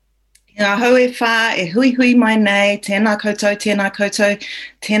Ngā hoe whā, e hui hui mai nei, tēnā koutou, tēnā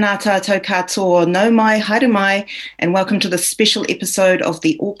tātou katoa, nau mai, haere mai, and welcome to this special episode of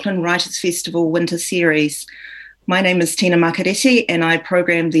the Auckland Writers Festival Winter Series. My name is Tina Makareti, and I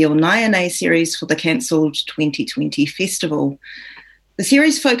program the Onaianei series for the cancelled 2020 festival. The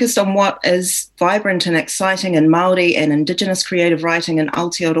series focused on what is vibrant and exciting in Māori and Indigenous creative writing in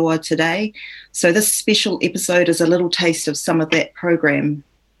Aotearoa today, so this special episode is a little taste of some of that program.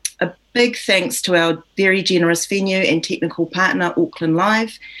 A big thanks to our very generous venue and technical partner, Auckland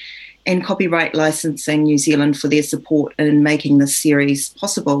Live, and Copyright Licensing New Zealand for their support in making this series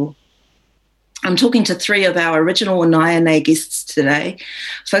possible. I'm talking to three of our original Onaianei guests today,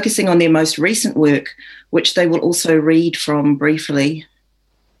 focusing on their most recent work, which they will also read from briefly.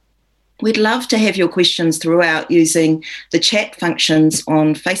 We'd love to have your questions throughout using the chat functions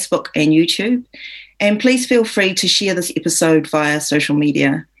on Facebook and YouTube, and please feel free to share this episode via social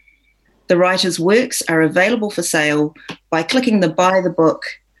media. The writers' works are available for sale by clicking the Buy the Book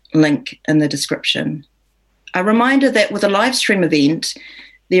link in the description. A reminder that with a live stream event,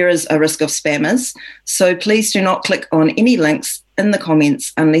 there is a risk of spammers, so please do not click on any links in the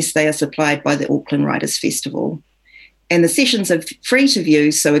comments unless they are supplied by the Auckland Writers Festival. And the sessions are free to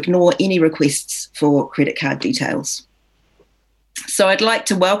view, so ignore any requests for credit card details. So I'd like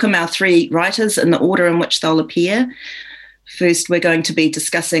to welcome our three writers in the order in which they'll appear. First, we're going to be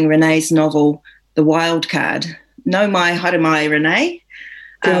discussing Renee's novel, The Wild Card. Nau mai, haere mai, Renee.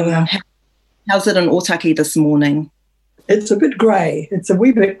 How's it in Otaki this morning? It's a bit grey. It's a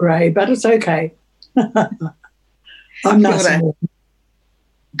wee bit grey, but it's okay. I'm nice and warm.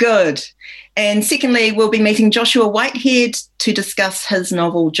 Good. And secondly, we'll be meeting Joshua Whitehead to discuss his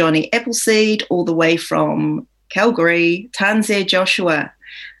novel, Johnny Appleseed, all the way from Calgary. Tanze, Joshua.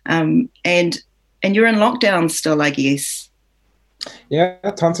 And you're in lockdown still, I guess. Yeah,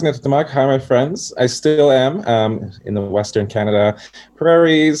 Tanzania Tamak. Hi, my friends. I still am in the Western Canada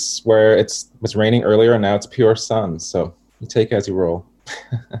prairies where it was raining earlier and now it's pure sun. So you take it as you roll.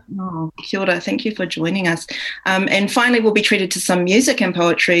 Oh, kia ora. Thank you for joining us. And finally, we'll be treated to some music and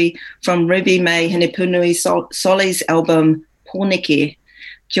poetry from Ruby May Hinepunui Soli's album, Pōneke.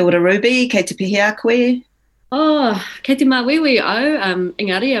 Kia ora, Ruby. Kei te pihi a koe. Oh, kei te mawiwi au.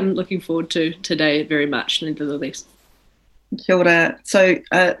 Engari, I'm looking forward to today very much, nevertheless. Kia ora. So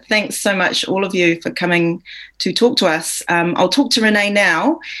thanks so much, all of you, for coming to talk to us. I'll talk to Renee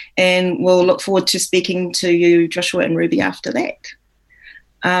now, and we'll look forward to speaking to you, Joshua and Ruby, after that.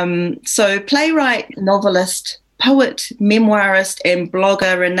 So playwright, novelist, poet, memoirist and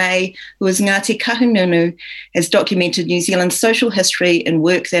blogger Renee, who is Ngāti Kahungunu, has documented New Zealand's social history in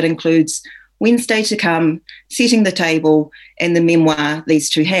work that includes Wednesday to Come, Setting the Table, and the memoir These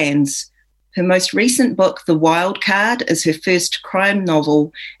Two Hands. Her most recent book, The Wild Card, is her first crime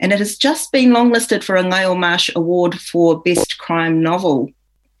novel, and it has just been longlisted for a Ngaio Marsh Award for Best Crime Novel.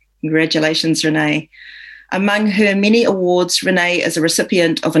 Congratulations, Renee. Among her many awards, Renee is a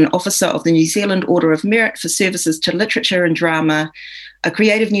recipient of an Officer of the New Zealand Order of Merit for services to literature and drama, a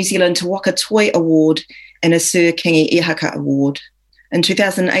Creative New Zealand Te Waka Toi Award, and a Sir Kingi Ihaka Award. In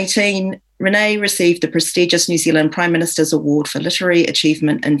 2018, Renee received the prestigious New Zealand Prime Minister's Award for Literary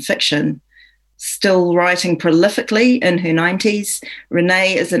Achievement in Fiction. Still writing prolifically in her 90s,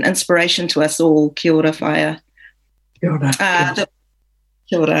 Renee is an inspiration to us all. Kia ora, whaia. Kia ora.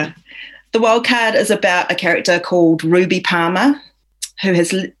 Kia ora. The Wild Card is about a character called Ruby Palmer,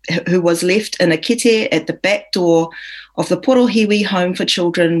 who was left in a kete at the back door of the Porohiwi Home for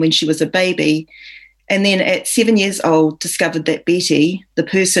Children when she was a baby, and then at 7 years old discovered that Betty, the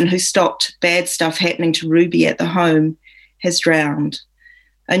person who stopped bad stuff happening to Ruby at the home, has drowned.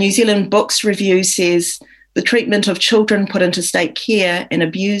 A New Zealand Books review says the treatment of children put into state care and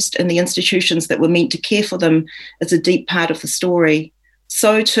abused in the institutions that were meant to care for them is a deep part of the story.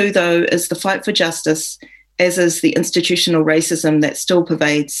 So too, though, is the fight for justice, as is the institutional racism that still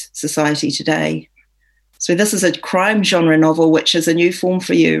pervades society today. So this is a crime genre novel, which is a new form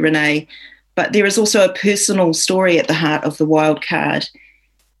for you, Renee, but there is also a personal story at the heart of The Wild Card.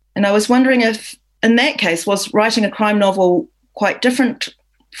 And I was wondering if, in that case, was writing a crime novel quite different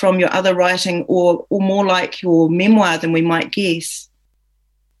from your other writing or more like your memoir than we might guess?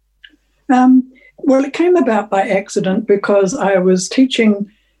 Well, it came about by accident because I was teaching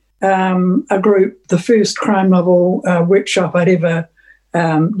a group the first crime novel workshop I'd ever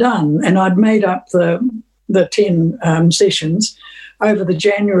done, and I'd made up the 10 sessions over the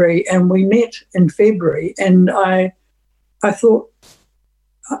January, and we met in February, and I thought,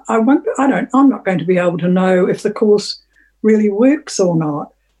 I'm not going to be able to know if the course really works or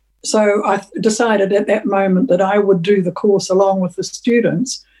not. So I decided at that moment that I would do the course along with the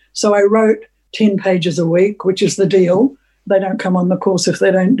students So I wrote 10 pages a week, which is the deal. They don't come on the course if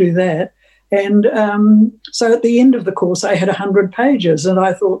they don't do that. And so at the end of the course, I had 100 pages. And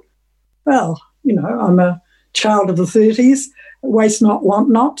I thought, well, I'm a child of the 30s, waste not, want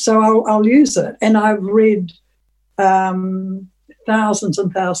not, so I'll use it. And I've read thousands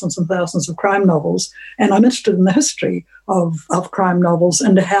and thousands and thousands of crime novels, and I'm interested in the history of crime novels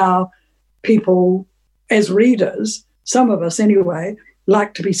and how people, as readers, some of us anyway,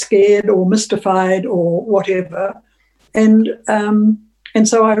 like to be scared or mystified or whatever. And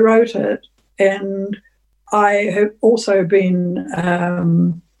so I wrote it, and I have also been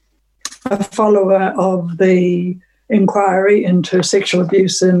a follower of the inquiry into sexual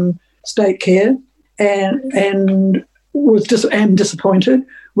abuse in state care, and am disappointed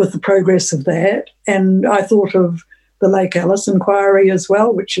with the progress of that. And I thought of the Lake Alice inquiry as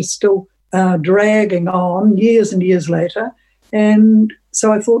well, which is still dragging on years and years later. And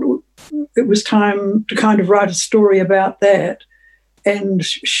so I thought it was time to kind of write a story about that and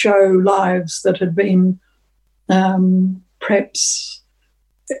show lives that had been perhaps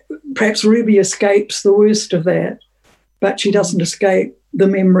Ruby escapes the worst of that, but she doesn't escape the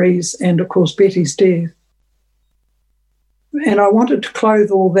memories and, of course, Betty's death. And I wanted to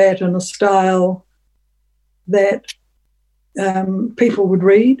clothe all that in a style that people would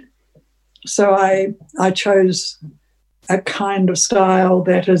read. So I chose a kind of style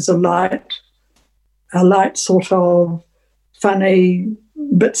that is a light sort of funny,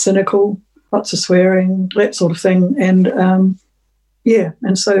 bit cynical, lots of swearing, that sort of thing. And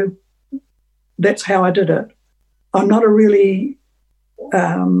and so that's how I did it. I'm not a really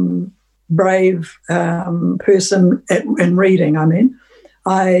brave person in reading. I mean,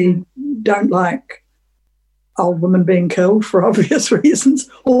 I don't like old women being killed for obvious reasons,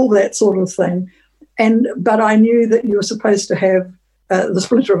 all that sort of thing. But I knew that you were supposed to have the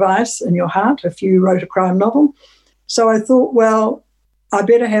splinter of ice in your heart if you wrote a crime novel. So I thought, well, I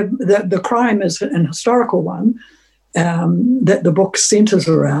better have the crime is an historical one that the book centres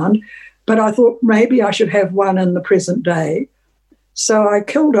around, but I thought maybe I should have one in the present day. So I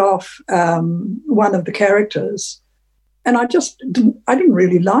killed off one of the characters, and I didn't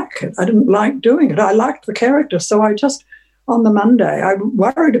really like it. I didn't like doing it. I liked the character, so I just, on the Monday, I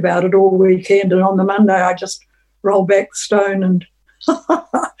worried about it all weekend, and on the Monday I just rolled back the stone and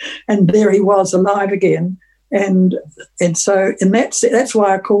and there he was alive again. And so that's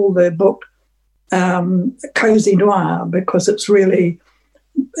why I call the book Cozy Noir, because it's really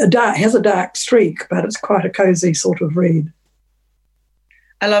has a dark streak, but it's quite a cozy sort of read.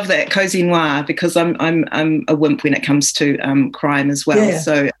 I love that, cozy noir, because I'm a wimp when it comes to crime as well. Yeah.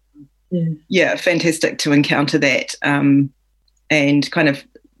 So yeah, fantastic to encounter that and kind of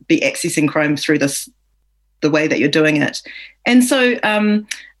be accessing crime through the way that you're doing it. And so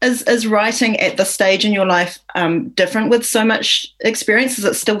is writing at this stage in your life different with so much experience? Is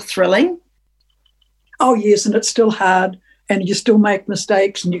it still thrilling? Oh yes, and it's still hard. And you still make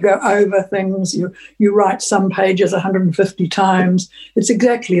mistakes and you go over things. You write some pages 150 times. It's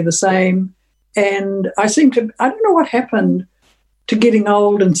exactly the same. And I don't know what happened to getting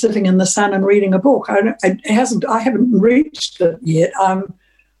old and sitting in the sun and reading a book. I haven't reached it yet.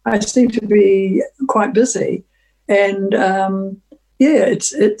 I seem to be quite busy. And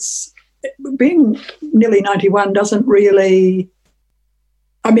it's being nearly 91 doesn't really,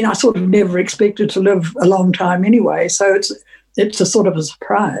 I mean, I sort of never expected to live a long time anyway, so it's a sort of a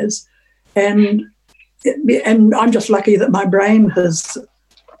surprise. And I'm just lucky that my brain has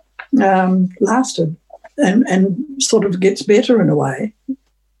lasted and sort of gets better in a way.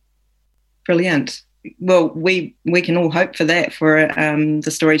 Brilliant. Well, we can all hope for that, for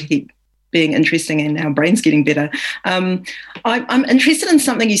the story to keep being interesting and our brains getting better. I'm interested in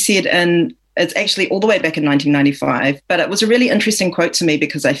something you said in, it's actually all the way back in 1995, but it was a really interesting quote to me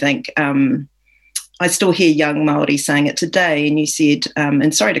because I think I still hear young Māori saying it today. And you said,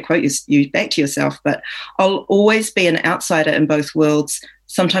 and sorry to quote you back to yourself, but I'll always be an outsider in both worlds.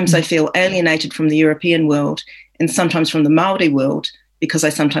 Sometimes I feel alienated from the European world and sometimes from the Māori world because I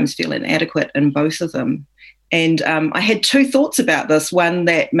sometimes feel inadequate in both of them. And I had two thoughts about this. One,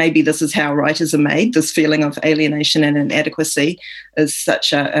 that maybe this is how writers are made. This feeling of alienation and inadequacy is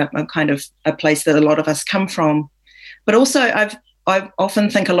such a kind of a place that a lot of us come from. But also I often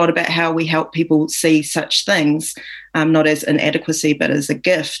think a lot about how we help people see such things, not as inadequacy, but as a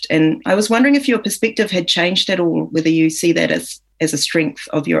gift. And I was wondering if your perspective had changed at all, whether you see that as a strength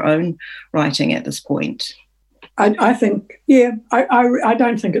of your own writing at this point. I think, I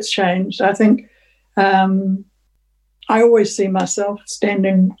don't think it's changed. I think I always see myself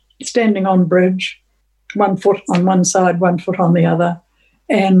standing on bridge, one foot on one side, one foot on the other,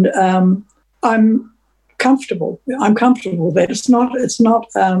 And I'm comfortable. I'm comfortable that it's not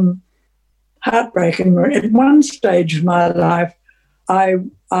heartbreaking. At one stage of my life, I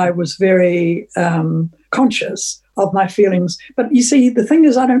was very conscious of my feelings. But you see, the thing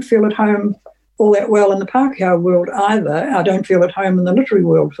is, I don't feel at home all that well in the Pākehā world either. I don't feel at home in the literary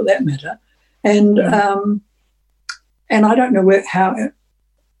world, for that matter. And I don't know how.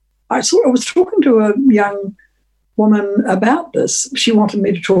 I was talking to a young woman about this. She wanted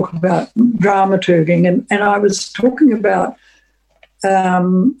me to talk about dramaturging, and I was talking about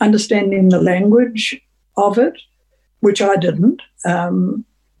understanding the language of it, which I didn't.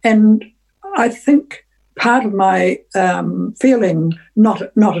 And I think part of my feeling not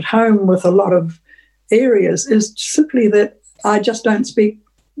at home with a lot of areas is simply that I just don't speak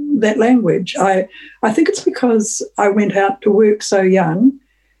that language. I think it's because I went out to work so young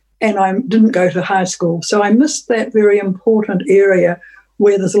and I didn't go to high school. So I missed that very important area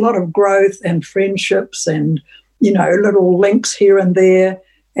where there's a lot of growth and friendships and, little links here and there.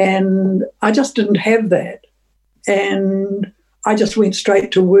 And I just didn't have that. And I just went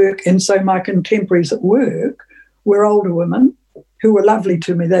straight to work. And so my contemporaries at work were older women who were lovely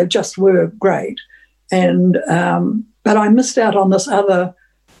to me. They just were great. And but I missed out on this other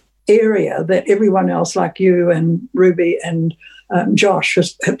area that everyone else, like you and Ruby and Josh,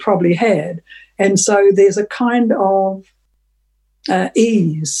 had probably had. And so there's a kind of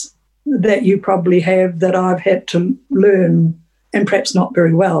ease that you probably have that I've had to learn, and perhaps not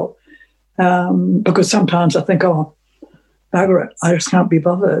very well, because sometimes I think, oh, bugger it, I just can't be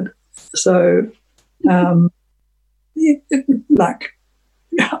bothered. So,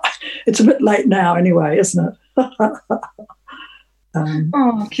 it's a bit late now anyway, isn't it?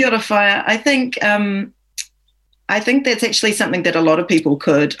 Kia ora whaia. I think that's actually something that a lot of people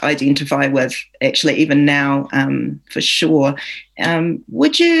could identify with, actually, even now, for sure.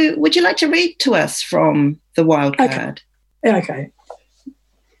 Would you like to read to us from the wild card? Okay.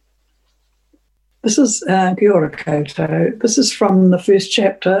 This is Kia ora koutou. This is from the first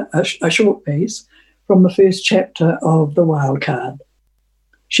chapter, a short piece from the first chapter of the wild card.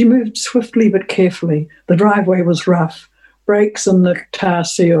 She moved swiftly but carefully. The driveway was rough, breaks in the tar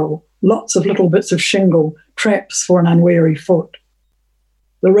seal, lots of little bits of shingle, traps for an unwary foot.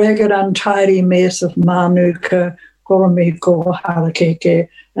 The ragged, untidy mess of manuka, koromiko, harakeke,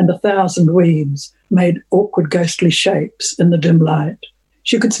 and 1,000 weeds made awkward ghostly shapes in the dim light.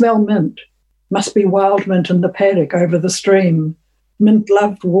 She could smell mint. Must be wild mint in the paddock over the stream. Mint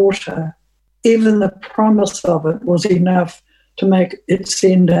loved water. Even the promise of it was enough to make it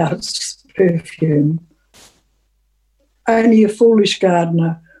send out its perfume. Only a foolish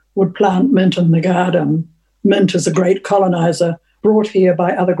gardener would plant mint in the garden. Mint is a great coloniser, brought here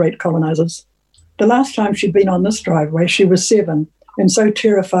by other great colonisers. The last time she'd been on this driveway, she was 7, and so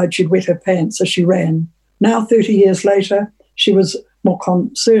terrified she'd wet her pants as she ran. Now, 30 years later, she was more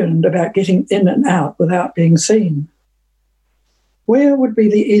concerned about getting in and out without being seen. Where would be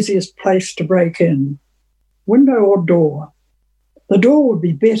the easiest place to break in? Window or door? The door would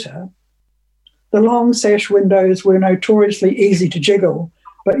be better. The long sash windows were notoriously easy to jiggle,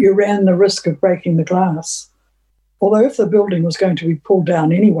 but you ran the risk of breaking the glass. Although if the building was going to be pulled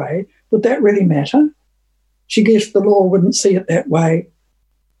down anyway, would that really matter? She guessed the law wouldn't see it that way.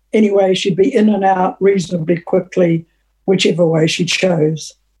 Anyway, she'd be in and out reasonably quickly, whichever way she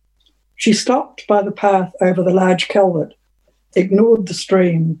chose. She stopped by the path over the large culvert, ignored the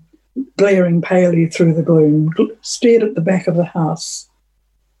stream, glaring palely through the gloom, stared at the back of the house.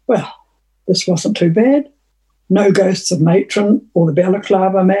 Well, this wasn't too bad. No ghosts of matron or the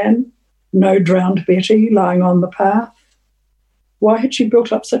balaclava man, no drowned Betty lying on the path. Why had she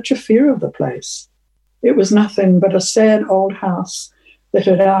built up such a fear of the place? It was nothing but a sad old house that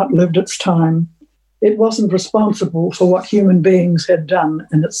had outlived its time. It wasn't responsible for what human beings had done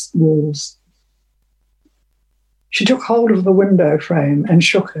in its walls. She took hold of the window frame and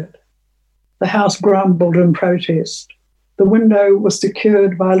shook it. The house grumbled in protest. The window was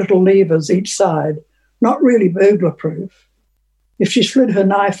secured by little levers each side, not really burglar-proof. If she slid her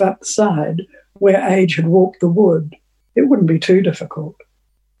knife up the side, where age had walked the wood, it wouldn't be too difficult.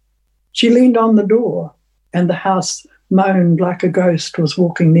 She leaned on the door, and the house moaned like a ghost was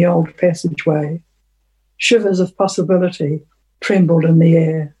walking the old passageway. Shivers of possibility trembled in the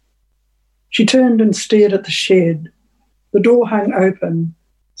air. She turned and stared at the shed. The door hung open,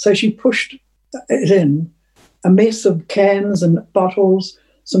 so she pushed it in, a mess of cans and bottles,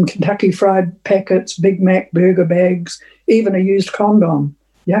 some Kentucky Fried packets, Big Mac burger bags, even a used condom.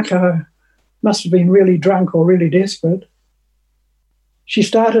 Yucko, must have been really drunk or really desperate. She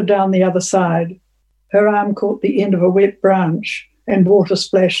started down the other side. Her arm caught the end of a wet branch. and water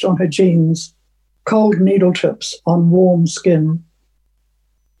splashed on her jeans, cold needle tips on warm skin.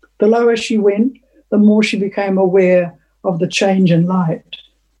 The lower she went, the more she became aware of the change in light.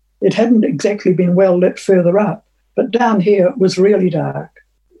 It hadn't exactly been well lit further up, but down here it was really dark.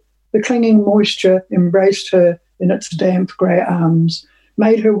 The clinging moisture embraced her in its damp grey arms,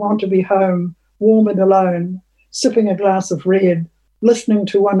 made her want to be home, warm and alone, sipping a glass of red, listening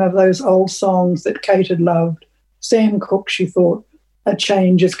to one of those old songs that Kate had loved. Sam Cooke, she thought, a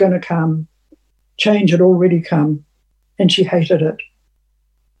change is going to come. Change had already come, and she hated it.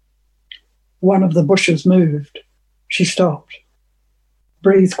 One of the bushes moved. She stopped.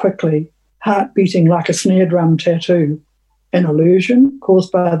 Breathed quickly, heart beating like a snare drum tattoo. An illusion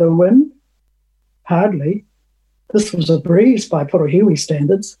caused by the wind? Hardly. This was a breeze by Porohiwi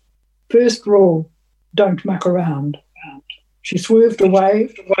standards. First rule, don't muck around. She swerved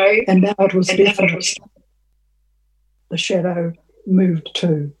away, and now it was definite. The shadow moved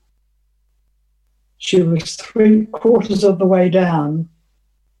too. She was 3/4 of the way down,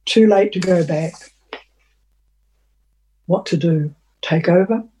 too late to go back. What to do? Take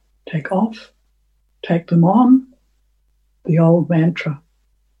over? Take off? Take them on? The old mantra.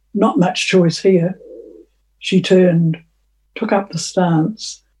 Not much choice here. She turned, took up the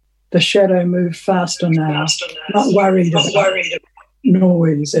stance. The shadow moved faster now, not worried about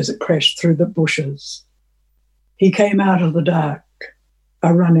noise as it crashed through the bushes. He came out of the dark,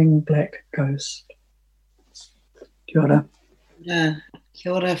 a running black ghost. Kia ora.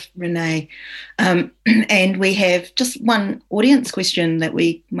 Kia ora, Renee. And we have just one audience question that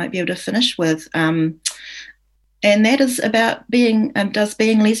we might be able to finish with. And that is about does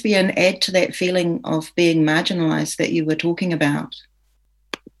being lesbian add to that feeling of being marginalised that you were talking about?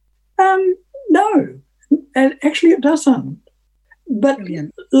 No, actually it doesn't. But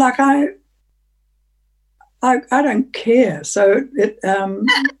Brilliant. like I don't care. So it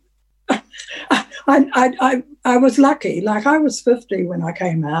I was lucky. Like I was 50 when I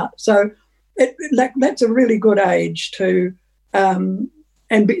came out, so that's a really good age to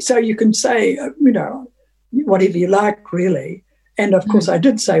so you can say whatever you like really. And of course I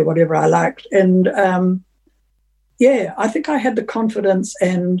did say whatever I liked, and I think I had the confidence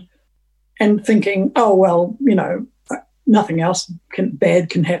and thinking, oh well, nothing else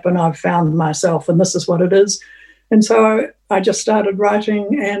bad can happen. I've found myself, and this is what it is. And so I just started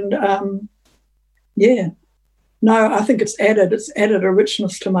writing, and I think it's added a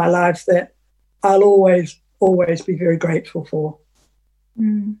richness to my life that I'll always be very grateful for.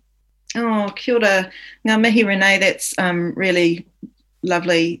 Mm. Oh, kia ora. Ngā mihi, Renee, that's really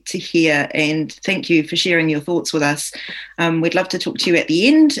lovely to hear, and thank you for sharing your thoughts with us. We'd love to talk to you at the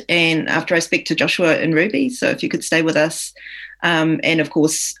end and after I speak to Joshua and Ruby, so if you could stay with us. And of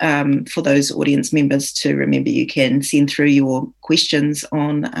course, for those audience members to remember, you can send through your questions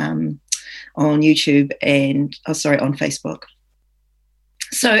on YouTube and on Facebook.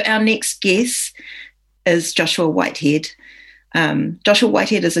 So our next guest is Joshua Whitehead. Joshua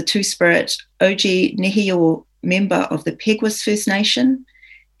Whitehead is a Two-Spirit Oji Nehiyaw member of the Peguis First Nation.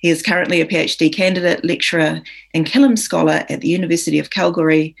 He is currently a PhD candidate, lecturer and Killam scholar at the University of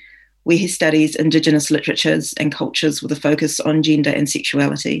Calgary, where he studies Indigenous literatures and cultures with a focus on gender and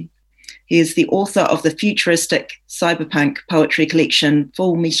sexuality. He is the author of the futuristic cyberpunk poetry collection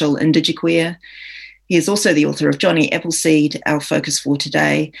Full Metal Indigiqueer. He is also the author of Johnny Appleseed, our focus for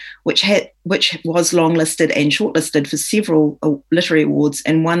today, which was longlisted and shortlisted for several literary awards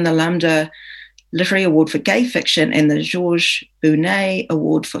and won the Lambda Literary Award for Gay Fiction and the Georges Bounet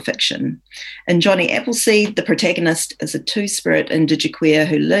Award for Fiction. In Johnny Appleseed, the protagonist is a Two-Spirit Indigiqueer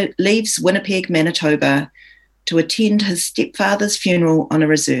who leaves Winnipeg, Manitoba, to attend his stepfather's funeral on a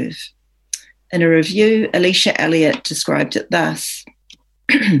reserve. In a review, Alicia Elliott described it thus: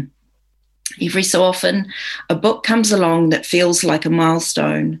 every so often, a book comes along that feels like a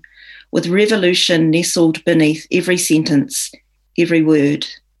milestone, with revolution nestled beneath every sentence, every word.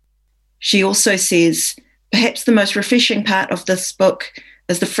 She also says, perhaps the most refreshing part of this book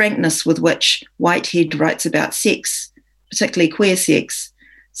is the frankness with which Whitehead writes about sex, particularly queer sex.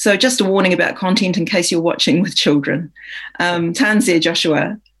 So just a warning about content in case you're watching with children. Tanzia,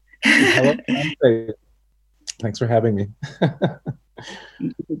 Joshua. Hello. Thanks for having me.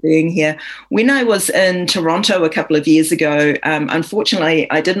 Thank you for being here. When I was in Toronto a couple of years ago, unfortunately,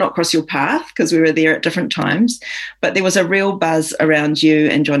 I did not cross your path because we were there at different times, but there was a real buzz around you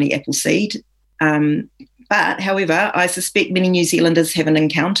and Johnny Appleseed. But, however, I suspect many New Zealanders haven't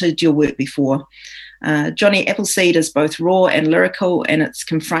encountered your work before. Johnny Appleseed is both raw and lyrical, and it's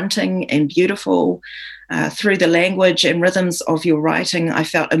confronting and beautiful. Through the language and rhythms of your writing, I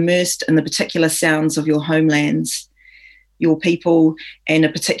felt immersed in the particular sounds of your homelands. your people and a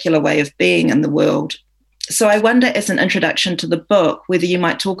particular way of being in the world. So I wonder, as an introduction to the book, whether you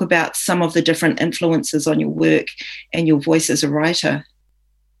might talk about some of the different influences on your work and your voice as a writer.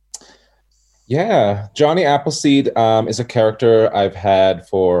 Yeah, Johnny Appleseed is a character I've had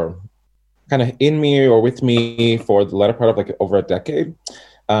for kind of in me or with me for the latter part of like over a decade.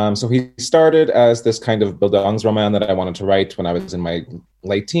 So he started as this kind of Bildungsroman that I wanted to write when I was in my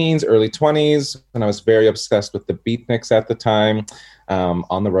late teens, early 20s, when I was very obsessed with the beatniks at the time,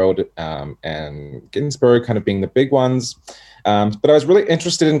 On the Road and Ginsberg kind of being the big ones. But I was really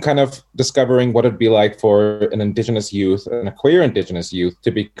interested in kind of discovering what it'd be like for an Indigenous youth and a queer Indigenous youth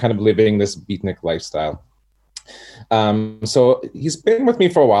to be kind of living this beatnik lifestyle. So he's been with me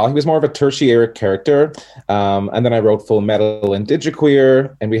for a while. He was more of a tertiary character. And then I wrote Full Metal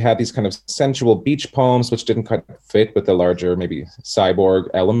Indigiqueer, and we had these kind of sensual beach poems, which didn't quite fit with the larger, maybe cyborg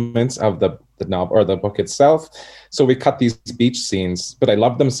elements of the novel or the book itself. So we cut these beach scenes, but I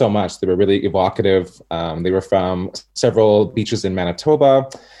loved them so much. They were really evocative. They were from several beaches in Manitoba.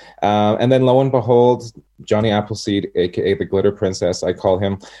 And then lo and behold, Johnny Appleseed, aka the Glitter Princess, I call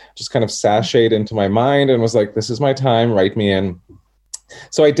him, just kind of sashayed into my mind and was like, this is my time, write me in.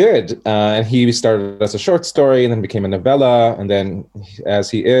 So I did. And he started as a short story and then became a novella. And then as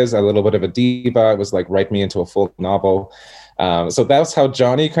he is a little bit of a diva, it was like, write me into a full novel. So that's how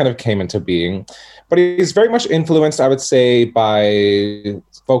Johnny kind of came into being. But he's very much influenced, I would say, by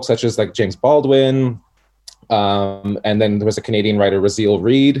folks such as like James Baldwin. And then there was a Canadian writer, Raziel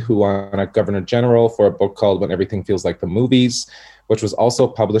Reed, who won a Governor General for a book called When Everything Feels Like the Movies, which was also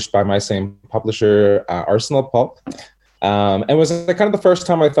published by my same publisher, Arsenal Pulp. And it was kind of the first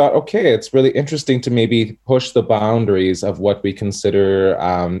time I thought, okay, it's really interesting to maybe push the boundaries of what we consider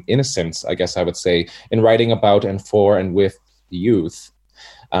innocence, I guess I would say, in writing about and for and with youth.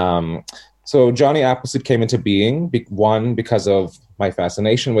 So Johnny Appleseed came into being, one, because of my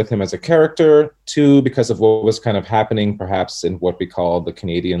fascination with him as a character, two, because of what was kind of happening perhaps in what we call the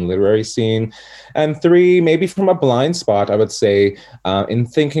Canadian literary scene, and three, maybe from a blind spot, I would say, in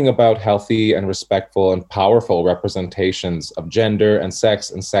thinking about healthy and respectful and powerful representations of gender and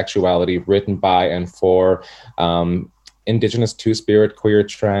sex and sexuality written by and for Indigenous, Two-Spirit, queer,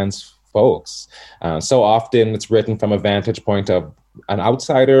 trans folks. So often it's written from a vantage point of an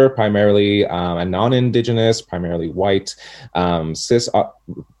outsider, primarily a non-Indigenous, primarily white, cis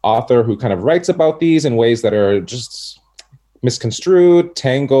author who kind of writes about these in ways that are just misconstrued,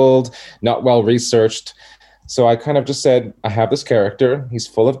 tangled, not well researched. So I kind of just said, I have this character. He's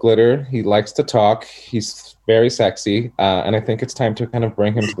full of glitter. He likes to talk. He's very sexy. And I think it's time to kind of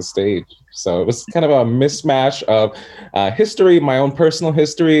bring him to the stage. So it was kind of a mismatch of history, my own personal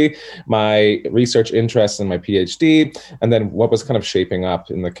history, my research interests and my PhD, and then what was kind of shaping up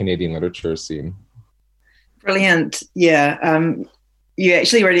in the Canadian literature scene. Brilliant. Yeah. You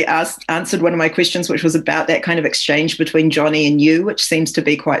actually already answered one of my questions, which was about that kind of exchange between Johnny and you, which seems to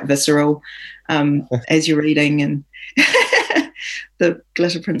be quite visceral as you're reading, and the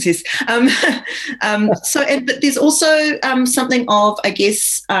Glitter Princess. But there's also something of, I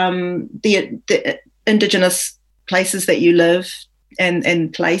guess, the Indigenous places that you live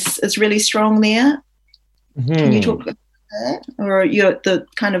and place is really strong there. Mm-hmm. Can you talk about that? Or the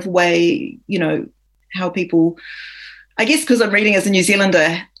kind of way, how people, I guess because I'm reading as a New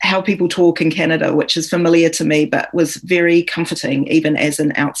Zealander, how people talk in Canada, which is familiar to me, but was very comforting even as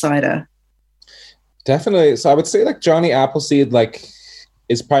an outsider. Definitely. So I would say like Johnny Appleseed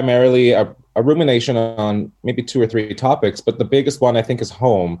is primarily a rumination on maybe two or three topics, but the biggest one I think is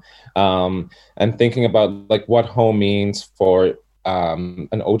home, and thinking about like what home means for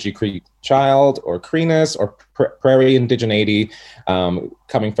an OG Cree child or Creeness or prairie indigeneity,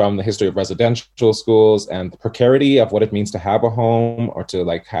 coming from the history of residential schools and the precarity of what it means to have a home or to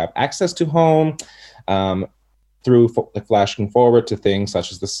like have access to home, through flashing forward to things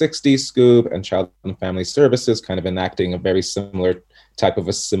such as the 60s Scoop and Child and Family Services kind of enacting a very similar type of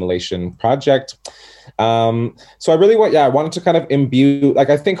assimilation project. So I really I wanted to kind of imbue, like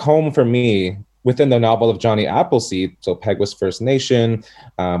I think home for me within the novel of Johnny Appleseed, so Peguis First Nation,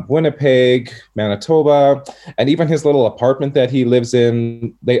 Winnipeg, Manitoba, and even his little apartment that he lives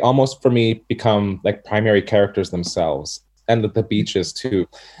in, they almost for me become like primary characters themselves, and the beaches too.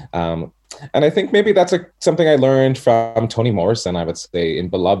 And I think maybe that's something I learned from Toni Morrison, I would say, in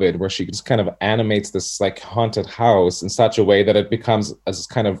Beloved, where she just kind of animates this like haunted house in such a way that it becomes as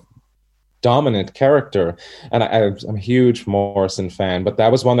kind of dominant character. And I'm a huge Morrison fan, but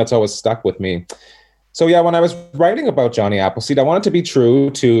that was one that's always stuck with me. So yeah, when I was writing about Johnny Appleseed, I wanted to be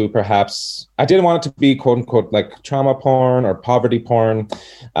true to perhaps, I didn't want it to be quote unquote like trauma porn or poverty porn.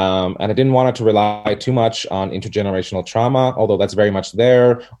 And I didn't want it to rely too much on intergenerational trauma, although that's very much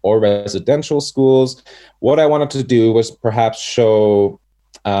there, or residential schools. What I wanted to do was perhaps show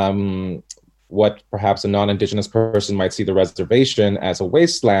what perhaps a non-Indigenous person might see the reservation as a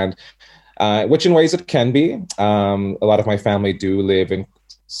wasteland, which in ways it can be. A lot of my family do live in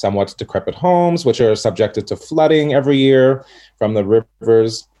somewhat decrepit homes, which are subjected to flooding every year from the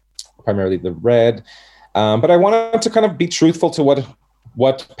rivers, primarily the Red. But I wanted to kind of be truthful to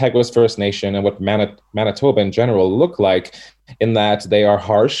what Peguis First Nation and what Manitoba in general look like, in that they are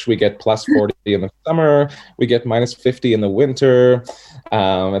harsh. We get plus 40 in the summer, we get minus 50 in the winter.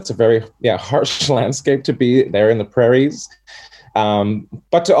 It's a very harsh landscape to be there in the prairies.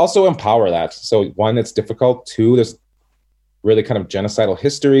 But to also empower that. So one, it's difficult. Two, there's really kind of genocidal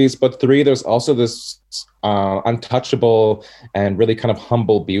histories. But three, there's also this untouchable and really kind of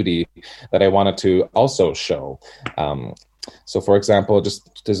humble beauty that I wanted to also show. So for example,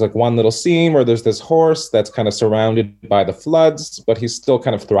 just there's like one little scene where there's this horse that's kind of surrounded by the floods, but he's still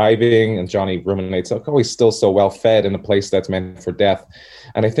kind of thriving. And Johnny ruminates, like, oh, he's still so well fed in a place that's meant for death.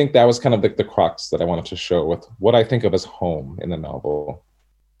 And I think that was kind of the crux that I wanted to show with what I think of as home in the novel.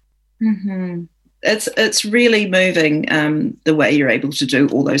 Mm-hmm. It's really moving, the way you're able to do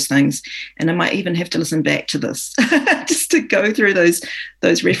all those things. And I might even have to listen back to this just to go through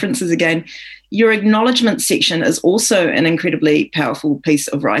those references again. Your acknowledgement section is also an incredibly powerful piece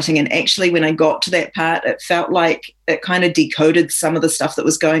of writing. And actually, when I got to that part, it felt like it kind of decoded some of the stuff that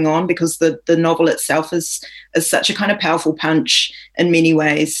was going on, because the novel itself is such a kind of powerful punch in many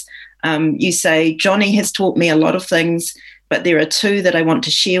ways. You say, Johnny has taught me a lot of things, but there are two that I want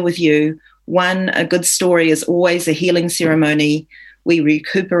to share with you. One, a good story is always a healing ceremony. We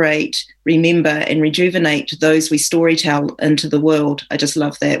recuperate, remember, and rejuvenate those we storytell into the world. I just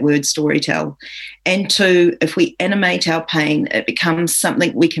love that word, storytell. And two, if we animate our pain, it becomes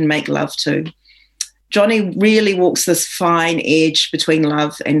something we can make love to. Johnny really walks this fine edge between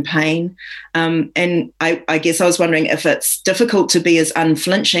love and pain. And I guess I was wondering if it's difficult to be as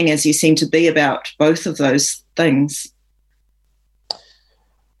unflinching as you seem to be about both of those things.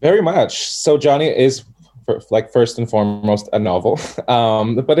 Very much. So Johnny is, like, first and foremost a novel,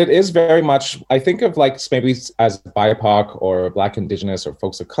 but it is very much, I think of like maybe as BIPOC or Black, Indigenous, or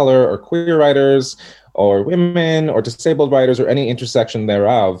folks of color, or queer writers, or women, or disabled writers, or any intersection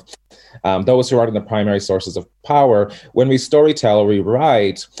thereof, those who are in the primary sources of power. When we storytell or we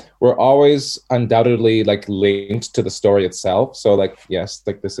write, we're always undoubtedly like linked to the story itself. So like, yes,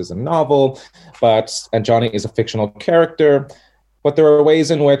 like this is a novel, and Johnny is a fictional character, but there are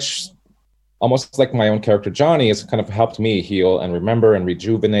ways in which, almost like my own character Johnny, has kind of helped me heal and remember and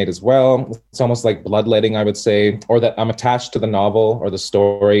rejuvenate as well. It's almost like bloodletting, I would say, or that I'm attached to the novel or the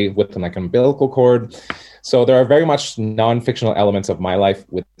story with like an umbilical cord. So there are very much non-fictional elements of my life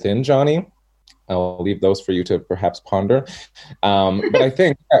within Johnny. I'll leave those for you to perhaps ponder. But I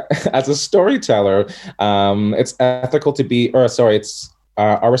think as a storyteller, it's ethical to be, it's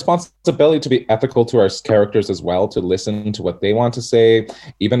our responsibility to be ethical to our characters as well, to listen to what they want to say,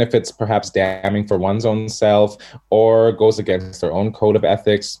 even if it's perhaps damning for one's own self or goes against their own code of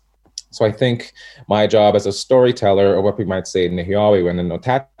ethics. So I think my job as a storyteller, or what we might say in Nihiawi and in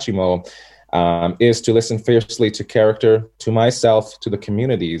Otachimo, is to listen fiercely to character, to myself, to the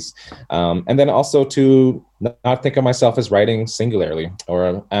communities, and then also to not think of myself as writing singularly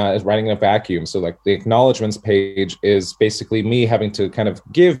or as writing in a vacuum. So like the acknowledgements page is basically me having to kind of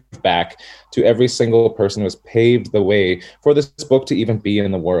give back to every single person who has paved the way for this book to even be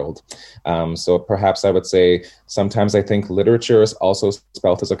in the world. So perhaps I would say sometimes I think literature is also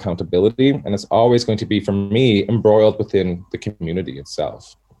spelt as accountability, and it's always going to be, for me, embroiled within the community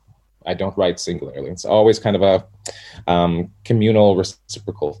itself. I don't write singularly. It's always kind of a communal,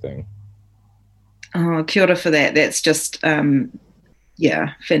 reciprocal thing. Oh, kia ora for that. That's just,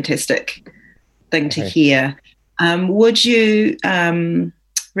 fantastic thing to hear. Would you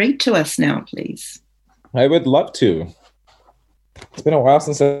read to us now, please? I would love to. It's been a while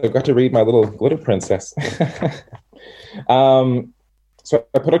since I got to read my little glitter princess. So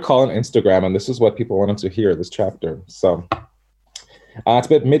I put a call on Instagram, and this is what people wanted to hear, this chapter. So it's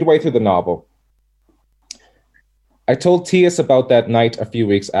about midway through the novel. I told Tias about that night a few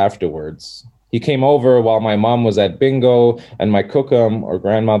weeks afterwards. He came over while my mom was at bingo and my kukum, or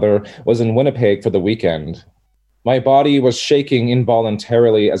grandmother, was in Winnipeg for the weekend. My body was shaking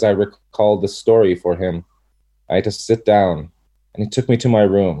involuntarily as I recalled the story for him. I had to sit down, and he took me to my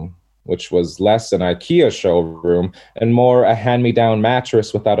room. which was less an IKEA showroom and more a hand-me-down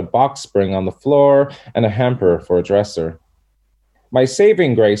mattress without a box spring on the floor and a hamper for a dresser. My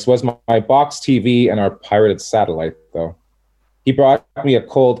saving grace was my box TV and our pirated satellite, though. He brought me a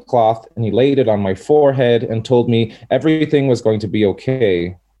cold cloth and he laid it on my forehead and told me everything was going to be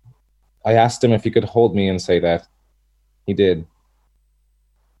okay. I asked him if he could hold me and say that. He did.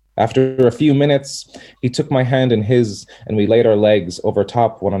 After a few minutes, he took my hand in his and we laid our legs over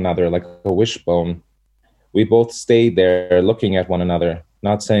top one another like a wishbone. We both stayed there looking at one another,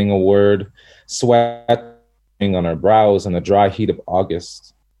 not saying a word, sweat on our brows in the dry heat of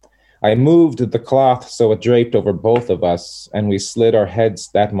August. I moved the cloth so it draped over both of us, and we slid our heads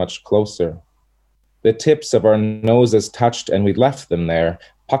that much closer. The tips of our noses touched, and we left them there,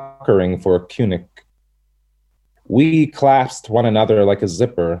 puckering for a tunic. We clasped one another like a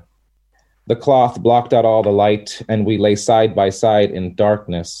zipper. The cloth blocked out all the light, and we lay side by side in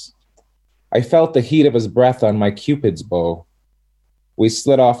darkness. I felt the heat of his breath on my Cupid's bow. We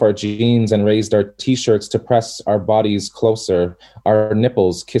slid off our jeans and raised our t-shirts to press our bodies closer, our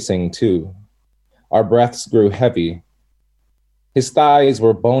nipples kissing too. Our breaths grew heavy. His thighs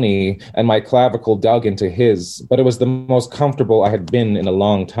were bony and my clavicle dug into his, but it was the most comfortable I had been in a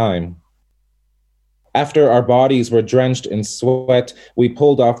long time. After our bodies were drenched in sweat, we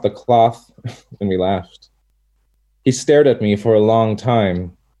pulled off the cloth and we laughed. He stared at me for a long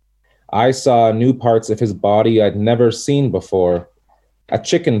time. I saw new parts of his body I'd never seen before. A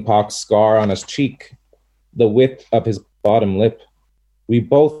chickenpox scar on his cheek, the width of his bottom lip. We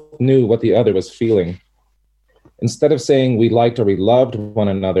both knew what the other was feeling. Instead of saying we liked or we loved one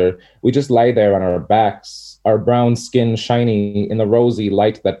another, we just lay there on our backs, our brown skin shiny in the rosy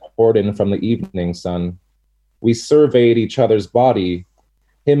light that poured in from the evening sun. We surveyed each other's body,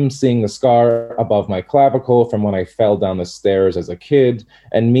 him seeing the scar above my clavicle from when I fell down the stairs as a kid,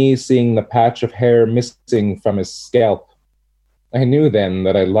 and me seeing the patch of hair missing from his scalp. I knew then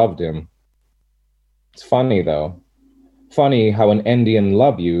that I loved him. It's funny, though. Funny how an Indian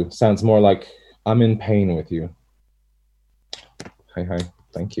love you sounds more like I'm in pain with you. Hi.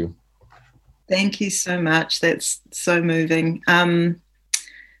 Thank you. Thank you so much. That's so moving.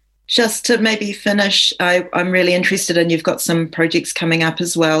 Just to maybe finish, I'm really interested in, you've got some projects coming up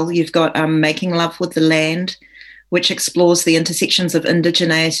as well. You've got Making Love with the Land, which explores the intersections of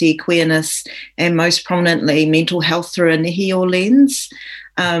indigeneity, queerness, and most prominently mental health through a Nihio lens.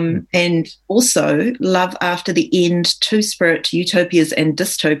 And also Love After the End, Two-Spirit Utopias and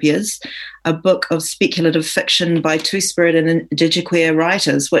Dystopias, a book of speculative fiction by Two-Spirit and Indigiqueer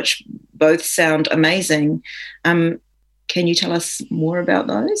writers, which both sound amazing. Can you tell us more about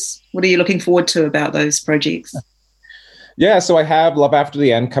those? What are you looking forward to about those projects? Yeah, so I have Love After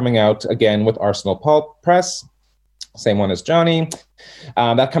the End coming out again with Arsenal Pulp Press. Same one as Johnny.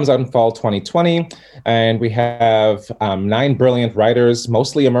 That comes out in fall 2020. And we have 9 brilliant writers,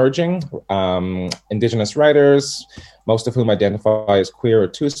 mostly emerging, Indigenous writers, most of whom identify as queer or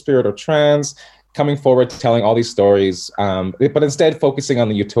two-spirit or trans, coming forward telling all these stories, but instead focusing on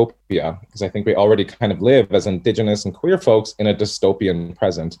the utopia, because I think we already kind of live as Indigenous and queer folks in a dystopian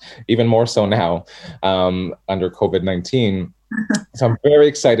present, even more so now under COVID-19. So I'm very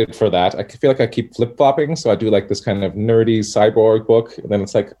excited for that. I feel like I keep flip-flopping. So I do like this kind of nerdy cyborg book, and then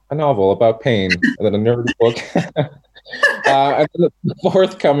it's like a novel about pain, and then a nerdy book. And then the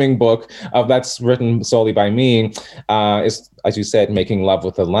forthcoming book that's written solely by me is, as you said, Making Love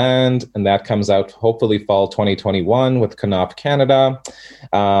with the Land. And that comes out hopefully fall 2021 with Knopf Canada.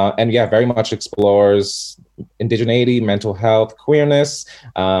 And yeah, very much explores indigeneity, mental health, queerness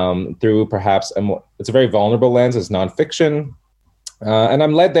through perhaps it's a very vulnerable lens as nonfiction. And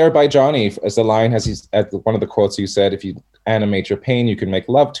I'm led there by Johnny, as the line, as at one of the quotes you said, if you animate your pain, you can make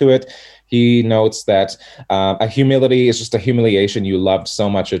love to it. He notes that a humility is just a humiliation you loved so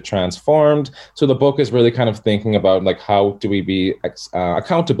much it transformed. So the book is really kind of thinking about like how do we be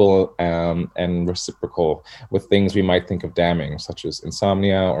accountable and reciprocal with things we might think of damning, such as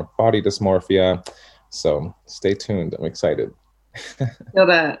insomnia or body dysmorphia. So stay tuned. I'm excited.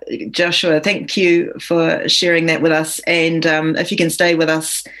 Joshua, thank you for sharing that with us. And if you can stay with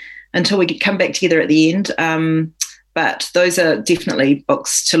us until we come back together at the end. But those are definitely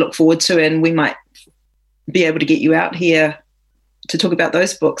books to look forward to, and we might be able to get you out here to talk about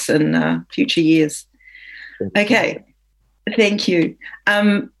those books in future years. Okay, thank you.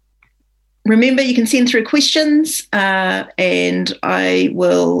 Remember, you can send through questions and I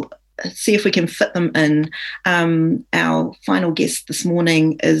will see if we can fit them in. Our final guest this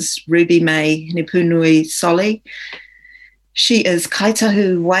morning is Ruby May Nepunui Soli. She is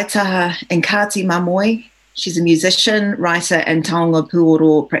Kaitahu Waitaha and Kati Mamoi. She's a musician, writer, and taonga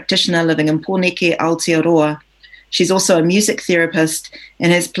puoro practitioner living in Pōneke, Aotearoa. She's also a music therapist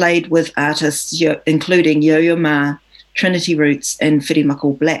and has played with artists including Yo-Yo Ma, Trinity Roots, and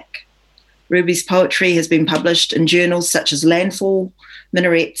Whirimako Black. Ruby's poetry has been published in journals such as Landfall,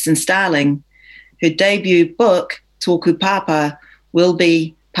 Minarets, and Starling. Her debut book, Tōku Papa, will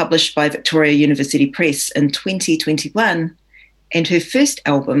be published by Victoria University Press in 2021. And her first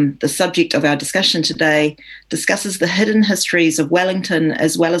album, the subject of our discussion today, discusses the hidden histories of Wellington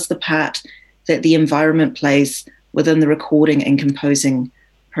as well as the part that the environment plays within the recording and composing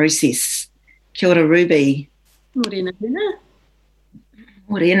process. Kia ora, Ruby. Morena.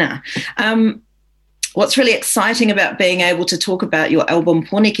 Morena. What's really exciting about being able to talk about your album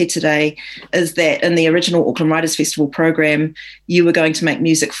Pōneke today is that in the original Auckland Writers Festival program, you were going to make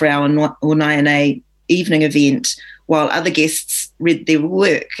music for our Ornaianei evening event while other guests read their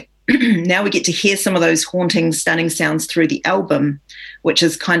work. Now we get to hear some of those haunting, stunning sounds through the album, which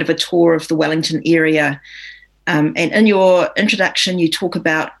is kind of a tour of the Wellington area. And in your introduction, you talk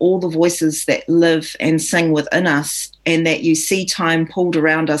about all the voices that live and sing within us, and that you see time pulled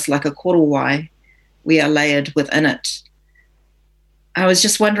around us like a korowai. We are layered within it. I was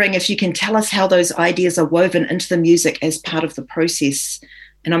just wondering if you can tell us how those ideas are woven into the music as part of the process.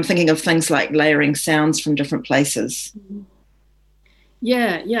 And I'm thinking of things like layering sounds from different places.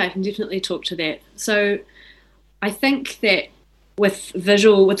 Yeah, I can definitely talk to that. So I think that with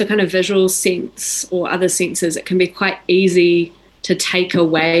the kind of visual sense or other senses, it can be quite easy to take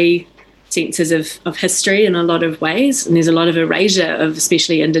away senses of history in a lot of ways, and there's a lot of erasure of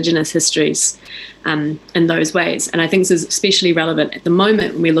especially Indigenous histories in those ways. And I think this is especially relevant at the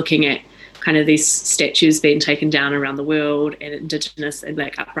moment when we're looking at kind of these statues being taken down around the world and Indigenous and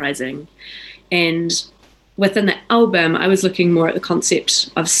Black uprising. And within the album, I was looking more at the concept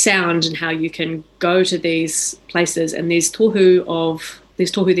of sound and how you can go to these places, and these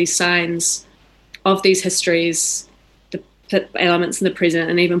these signs of these histories, the elements in the present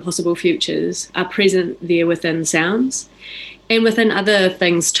and even possible futures are present there within sounds and within other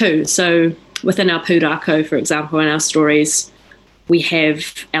things too. So within our pūrākau, for example, in our stories, we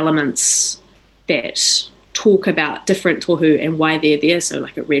have elements that talk about different tohu and why they're there. So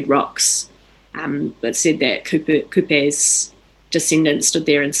like at Red Rocks, it said that Kupe's descendants stood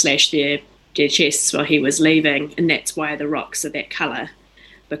there and slashed their chests while he was leaving, and that's why the rocks are that colour,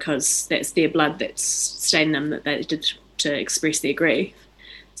 because that's their blood that's stained them, that they did to express their grief.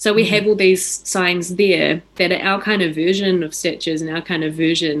 So we have all these signs there that are our kind of version of statues and our kind of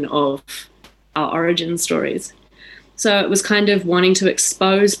version of our origin stories. So it was kind of wanting to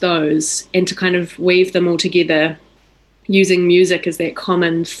expose those and to kind of weave them all together using music as that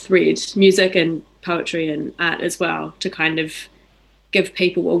common thread, music and poetry and art as well, to kind of give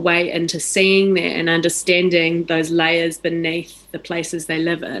people a way into seeing that and understanding those layers beneath the places they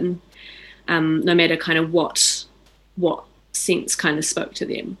live in, no matter kind of what sense kind of spoke to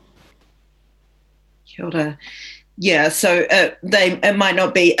them. Kia ora. Yeah, so it might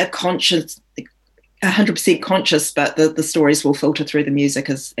not be 100% conscious, but the stories will filter through the music,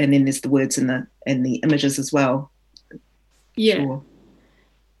 and then there's the words and the images as well. Yeah. Sure.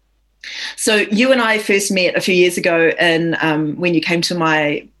 So you and I first met a few years ago when you came to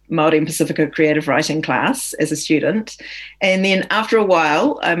my Māori and Pacifica creative writing class as a student, and then after a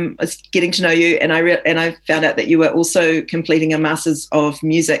while I was getting to know you, and I found out that you were also completing a Masters of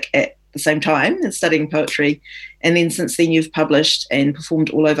Music at the same time and studying poetry, and then since then you've published and performed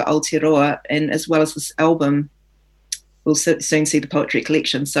all over Aotearoa, and as well as this album we'll soon see the poetry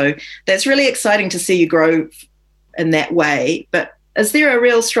collection. So that's really exciting to see you grow in that way. But is there a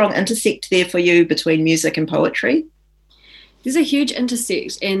real strong intersect there for you between music and poetry? There's a huge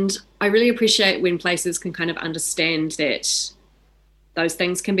intersect, and I really appreciate when places can kind of understand that those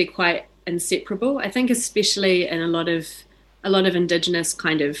things can be quite inseparable. I think especially in a lot of Indigenous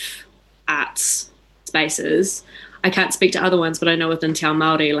kind of arts spaces. I can't speak to other ones, but I know within Te Ao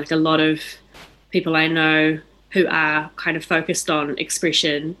Māori, like a lot of people I know who are kind of focused on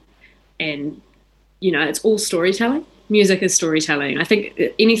expression, and it's all storytelling. Music is storytelling. I think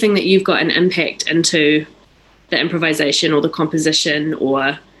anything that you've got an impact into the improvisation or the composition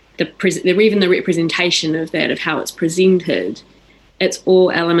or even the representation of that, of how it's presented, it's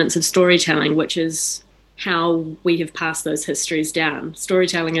all elements of storytelling, which is how we have passed those histories down.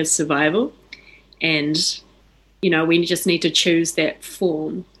 Storytelling is survival, and we just need to choose that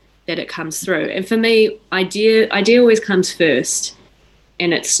form that it comes through. And for me, idea always comes first,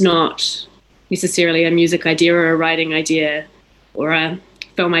 and it's not necessarily a music idea or a writing idea or a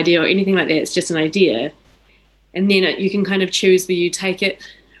film idea or anything like that. It's just an idea. And then you can kind of choose where you take it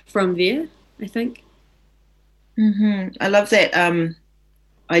from there, I think. I love that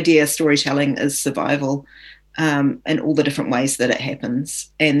idea. Storytelling is survival, and all the different ways that it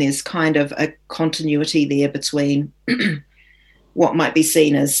happens. And there's kind of a continuity there between what might be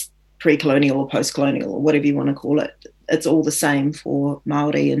seen as pre-colonial or post-colonial or whatever you want to call it. It's all the same for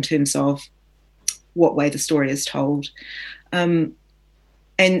Māori in terms of what way the story is told. And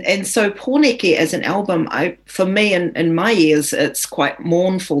so Pōneke as an album, for me in my ears, it's quite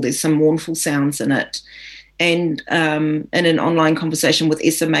mournful. There's some mournful sounds in it. And in an online conversation with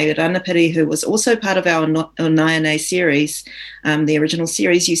Esa May Ranapiri, who was also part of our Naianei series, the original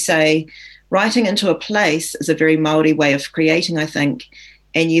series, you say, writing into a place is a very Māori way of creating, I think.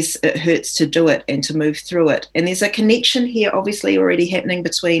 And yes, it hurts to do it and to move through it. And there's a connection here, obviously, already happening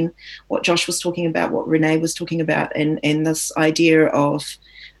between what Josh was talking about, what Renee was talking about, and this idea of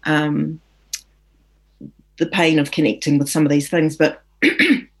the pain of connecting with some of these things. But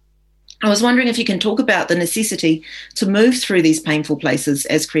I was wondering if you can talk about the necessity to move through these painful places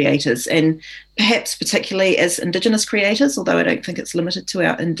as creators, and perhaps particularly as Indigenous creators, although I don't think it's limited to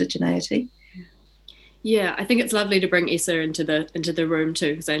our indigeneity. Yeah, I think it's lovely to bring Esa into the room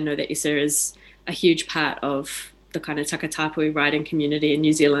too, because I know that Esa is a huge part of the kind of Takatapui writing community in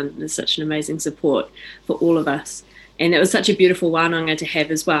New Zealand, and is such an amazing support for all of us. And it was such a beautiful wānanga to have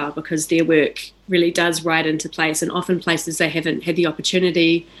as well, because their work really does write into place, and often places they haven't had the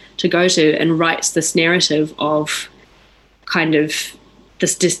opportunity to go to, and writes this narrative of kind of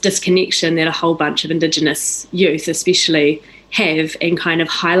this disconnection that a whole bunch of Indigenous youth especially have, and kind of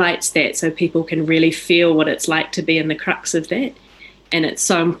highlights that so people can really feel what it's like to be in the crux of that. And it's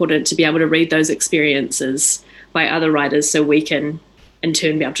so important to be able to read those experiences by other writers so we can in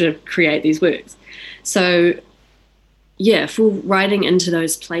turn be able to create these works. So yeah, for writing into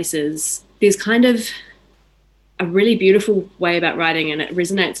those places, there's kind of a really beautiful way about writing, and it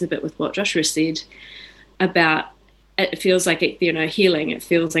resonates a bit with what Joshua said about it feels like healing. It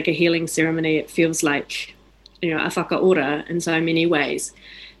feels like a healing ceremony. It feels like a whakaora in so many ways,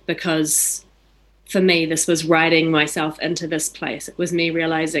 because for me this was writing myself into this place. It was me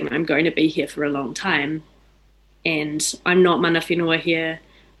realizing I'm going to be here for a long time, and I'm not mana whenua here,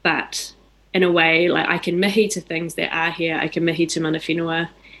 but in a way, like, I can mihi to things that are here. I can mihi to mana whenua,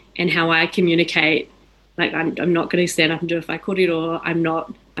 and how I communicate. Like, I'm not going to stand up and do a whaikorero. I'm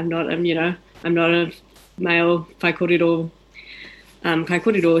not a male whaikorero,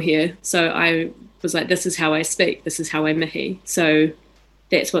 kaikorero here. So I was like, this is how I speak. This is how I mihi. So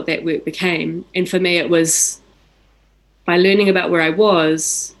that's what that work became. And for me, it was by learning about where I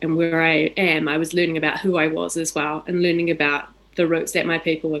was and where I am, I was learning about who I was as well, and learning about the routes that my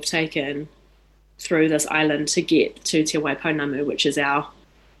people have taken through this island to get to Te Waipounamu, which is our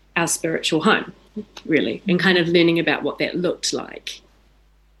spiritual home, really, and kind of learning about what that looked like.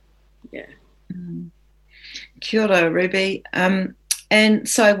 Yeah. Kia ora, Ruby. And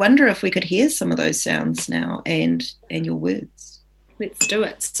so I wonder if we could hear some of those sounds now and your words. Let's do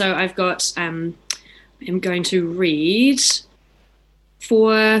it. So I've got, I'm going to read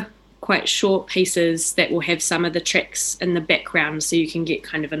 4 quite short pieces that will have some of the tracks in the background, so you can get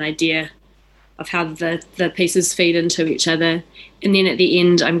kind of an idea of how the pieces feed into each other. And then at the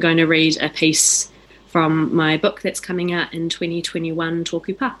end, I'm going to read a piece from my book that's coming out in 2021,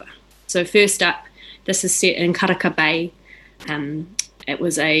 Tōku Papa. So first up, this is set in Karaka Bay. It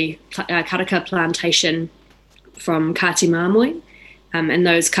was a karaka plantation from Kati Māmoe, and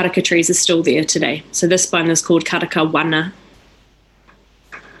those karaka trees are still there today. So this one is called Karaka Wana.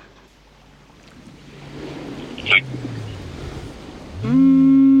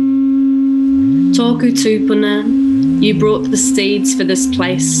 Tōku tūpuna, you brought the seeds for this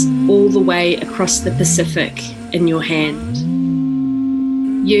place all the way across the Pacific in your hand.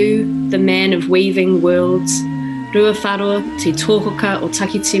 You, the man of weaving worlds, Ruawharo te tōhoka o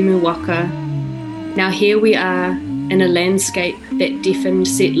Takitimu Waka. Now here we are in a landscape that deafened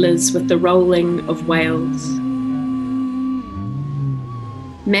settlers with the rolling of wails.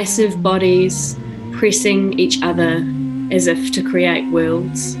 Massive bodies pressing each other as if to create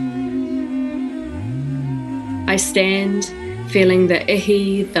worlds. I stand feeling the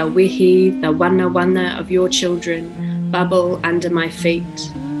ihi, the wehi, the wana of your children bubble under my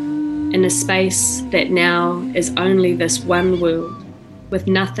feet, in a space that now is only this one world, with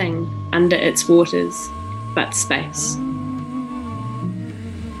nothing under its waters but space.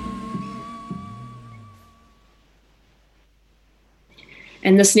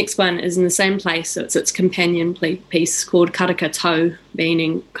 And this next one is in the same place, so it's its companion piece called Karaka Tau,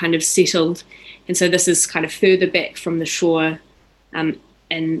 meaning kind of settled. And so this is kind of further back from the shore,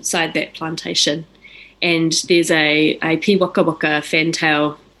 inside that plantation. And there's a Pi Waka Waka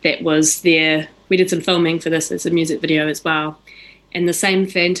fantail that was there we did some filming for this as a music video as well. And the same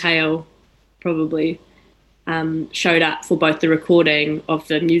fantail probably showed up for both the recording of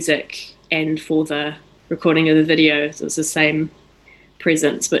the music and for the recording of the video. So it's the same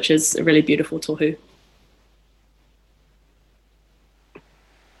presence, which is a really beautiful tohu.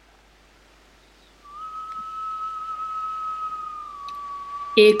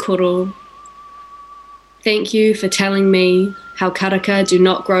 E koro. Thank you for telling me how karaka do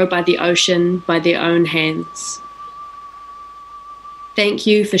not grow by the ocean by their own hands. Thank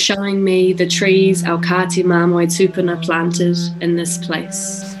you for showing me the trees our Kati Māmoe Tupuna planted in this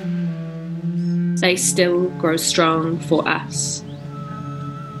place. They still grow strong for us.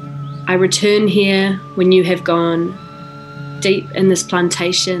 I return here when you have gone. Deep in this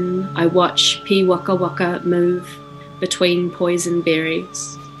plantation, I watch Pi Waka Waka move between poison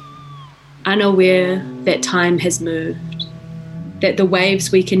berries, unaware that time has moved, that the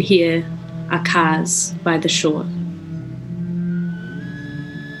waves we can hear are cars by the shore.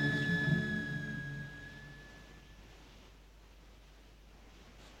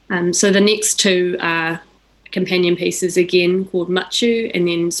 So the next two are companion pieces again called Machu and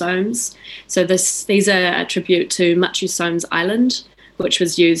then Somes. So these are a tribute to Machu Somes Island, which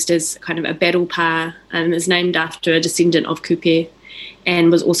was used as kind of a battle pa and is named after a descendant of Kupe,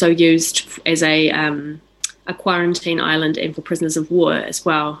 and was also used as a quarantine island and for prisoners of war as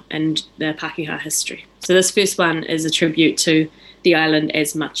well in the Pākehā history. So this first one is a tribute to the island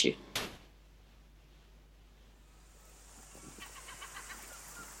as Machu.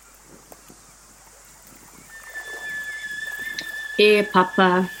 E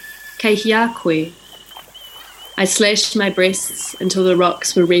papa, kei hia koe. I slashed my breasts until the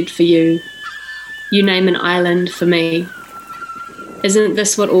rocks were red for you. You name an island for me. Isn't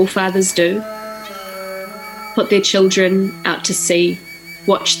this what all fathers do? Put their children out to sea,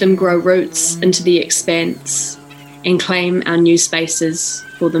 watch them grow roots into the expanse, and claim our new spaces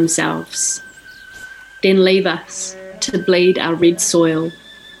for themselves. Then leave us to bleed our red soil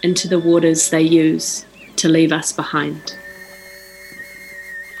into the waters they use to leave us behind.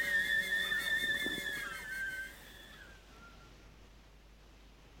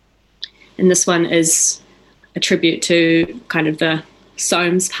 And this one is a tribute to kind of the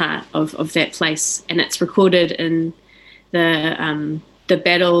Somes part of that place. And it's recorded in the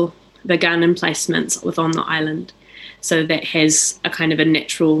battle, the gun emplacements within the island. So that has a kind of a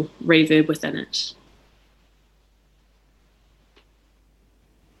natural reverb within it.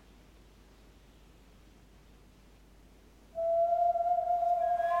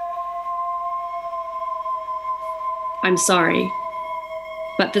 I'm sorry,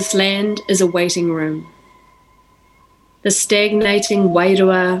 but this land is a waiting room. The stagnating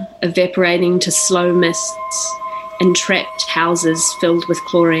wairua evaporating to slow mists, entrapped houses filled with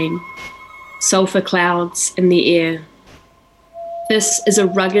chlorine, sulfur clouds in the air. This is a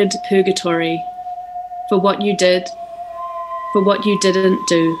rugged purgatory for what you did, for what you didn't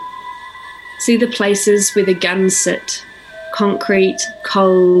do. See the places where the guns sit, concrete,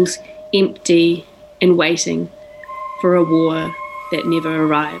 cold, empty, and waiting for a war that never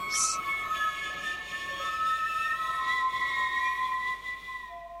arrives.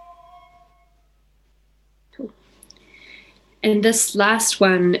 Cool. And this last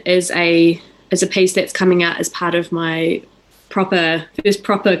one is a piece that's coming out as part of my first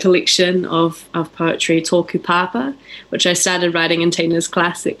proper collection of poetry, Tōku Papa, which I started writing in Tina's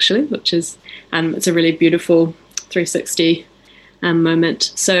class actually, which is it's a really beautiful 360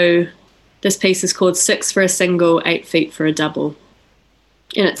 moment. So this piece is called 6 for a single, 8 feet for a double.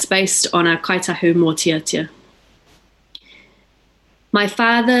 And it's based on a kaitahu mōtiatia. My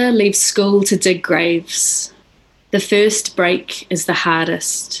father leaves school to dig graves. The first break is the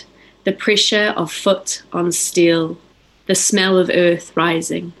hardest. The pressure of foot on steel. The smell of earth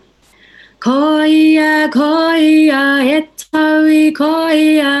rising. Koia, koia, e taui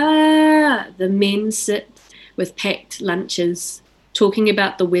koia. The men sit with packed lunches, talking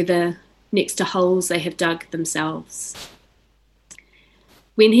about the weather next to holes they have dug themselves.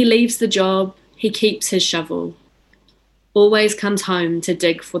 When he leaves the job, he keeps his shovel. Always comes home to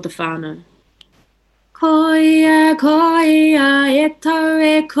dig for the whānau. Koia, koia, e tau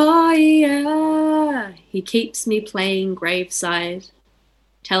e koia. He keeps me playing graveside,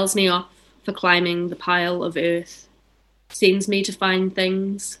 tells me off for climbing the pile of earth, sends me to find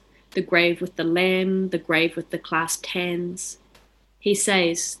things, the grave with the lamb, the grave with the clasped hands. He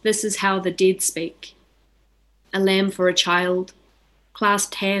says, this is how the dead speak. A lamb for a child,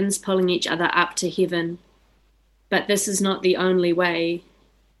 clasped hands pulling each other up to heaven. But this is not the only way.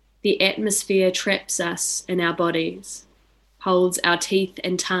 The atmosphere traps us in our bodies, holds our teeth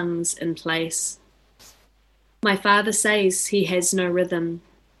and tongues in place. My father says he has no rhythm,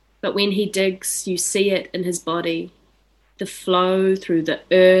 but when he digs, you see it in his body. The flow through the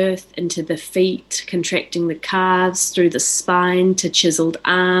earth into the feet, contracting the calves, through the spine to chiseled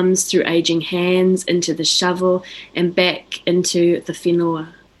arms, through aging hands, into the shovel, and back into the whenua.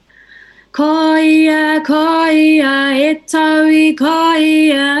 Koia, koia, e taui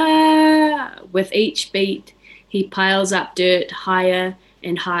koia. With each beat, he piles up dirt higher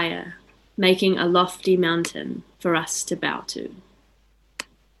and higher, making a lofty mountain for us to bow to.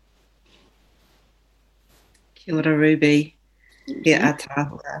 Kia ora, Ruby. Yeah,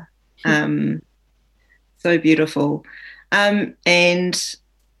 atahua. So beautiful. And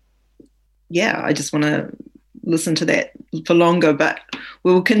yeah, I just want to listen to that for longer, but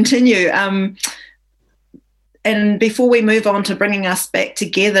we'll continue. And before we move on to bringing us back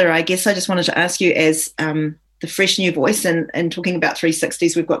together, I guess I just wanted to ask you, as the fresh new voice and talking about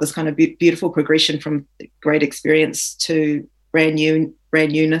 360s, we've got this kind of beautiful progression from great experience to brand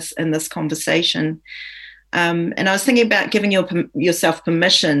newness in this conversation. And I was thinking about giving yourself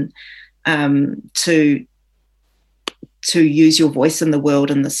permission to use your voice in the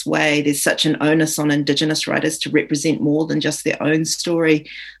world in this way. There's such an onus on Indigenous writers to represent more than just their own story.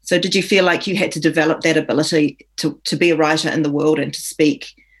 So did you feel like you had to develop that ability to be a writer in the world and to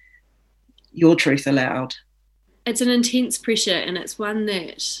speak your truth aloud? It's an intense pressure, and it's one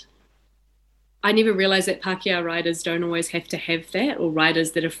that I never realised that Pākehā writers don't always have to have that, or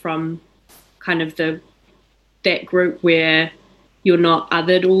writers that are from kind of that group where you're not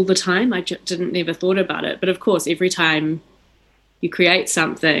othered all the time. I never thought about it. But of course, every time you create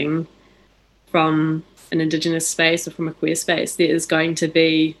something from an Indigenous space or from a queer space, there is going to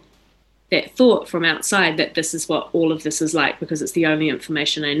be that thought from outside that this is what all of this is like because it's the only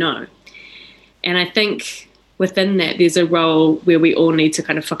information I know. And I think within that, there's a role where we all need to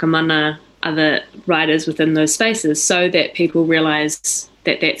kind of whakamana other writers within those spaces so that people realise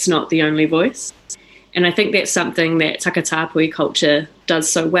that that's not the only voice. And I think that's something that Takatapui culture does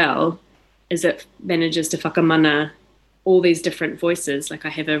so well, is it manages to whakamana all these different voices. Like I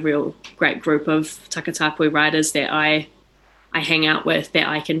have a real great group of Takatapui writers that I hang out with that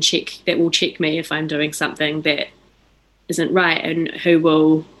I can check, that will check me if I'm doing something that isn't right, and who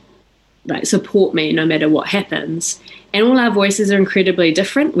will support me no matter what happens. And all our voices are incredibly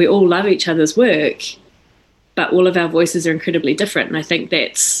different. We all love each other's work, but all of our voices are incredibly different. And I think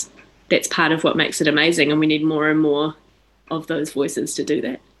that's part of what makes it amazing, and we need more and more of those voices to do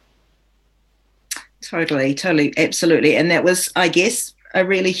that. Totally, absolutely. And that was, I guess, a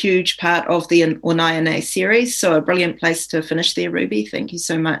really huge part of the Onaene series, so a brilliant place to finish there, Ruby. Thank you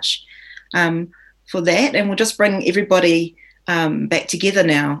so much for that. And we'll just bring everybody back together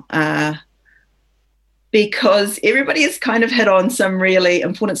now because everybody has kind of hit on some really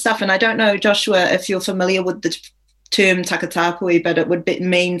important stuff. And I don't know, Joshua, if you're familiar with the term Takatapui, but it would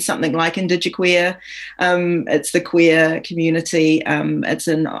mean something like indigiqueer. It's the queer community. It's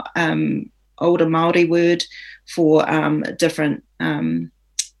an older Māori word for different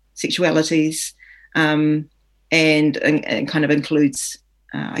sexualities, and kind of includes,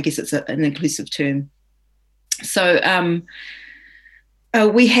 I guess it's an inclusive term. So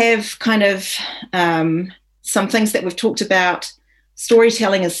we have kind of some things that we've talked about.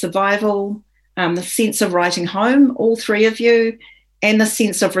 Storytelling as survival, the sense of writing home, all three of you, and the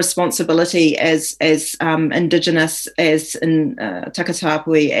sense of responsibility as Indigenous, as in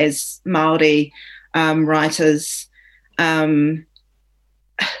Takatapui, as Māori writers. To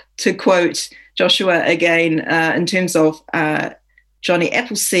quote Joshua again, in terms of Johnny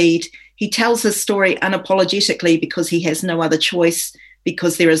Appleseed, he tells his story unapologetically because he has no other choice,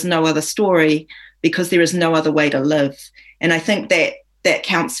 because there is no other story, because there is no other way to live. And I think that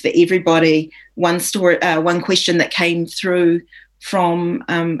counts for everybody. One question that came through from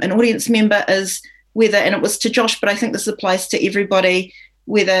an audience member is whether, and it was to Josh, but I think this applies to everybody,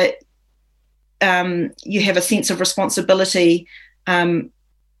 whether you have a sense of responsibility,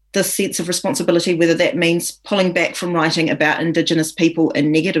 the sense of responsibility, whether that means pulling back from writing about Indigenous people in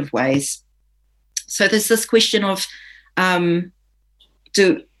negative ways. So there's this question of, is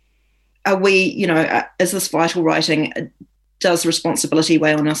this vital writing? Does responsibility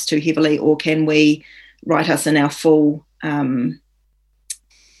weigh on us too heavily, or can we write us in our full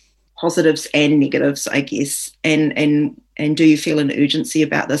positives and negatives, I guess? And do you feel an urgency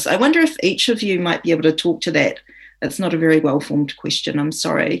about this? I wonder if each of you might be able to talk to that. It's not a very well-formed question, I'm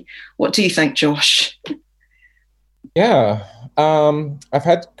sorry. What do you think, Josh? Yeah, I've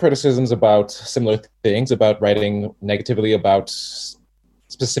had criticisms about similar things, about writing negatively about,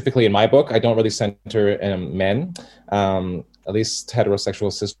 specifically in my book, I don't really center men, at least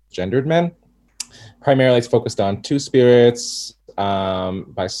heterosexual cisgendered men. Primarily, it's focused on two spirits,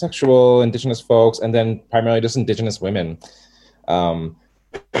 bisexual, Indigenous folks, and then primarily just Indigenous women.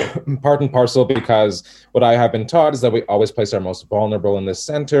 Part and parcel, because what I have been taught is that we always place our most vulnerable in the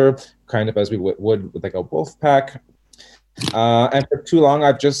center, kind of as we would with like a wolf pack. And for too long,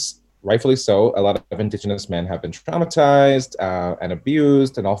 I've just, rightfully so, a lot of Indigenous men have been traumatized and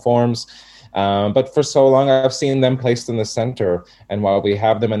abused in all forms. But for so long, I've seen them placed in the center. And while we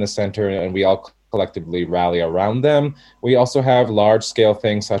have them in the center and we all collectively rally around them, we also have large-scale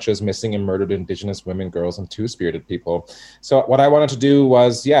things such as missing and murdered Indigenous women, girls, and two-spirited people. So what I wanted to do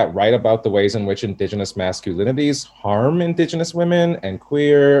was, write about the ways in which Indigenous masculinities harm Indigenous women and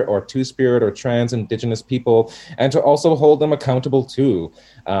queer or two-spirit or trans Indigenous people, and to also hold them accountable too.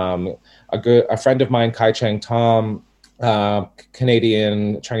 A friend of mine, Kai Cheng Tom,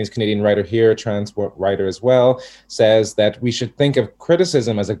 Chinese-Canadian writer here, trans writer as well, says that we should think of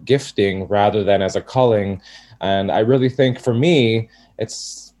criticism as a gifting rather than as a calling. And I really think for me,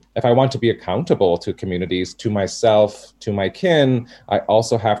 it's, if I want to be accountable to communities, to myself, to my kin, I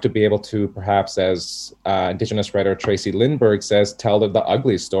also have to be able to, perhaps as Indigenous writer Tracy Lindbergh says, tell the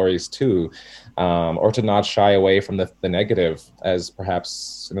ugly stories too, or to not shy away from the negative, as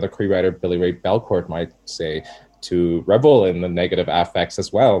perhaps another Cree writer, Billy Ray Belcourt, might say, to revel in the negative affects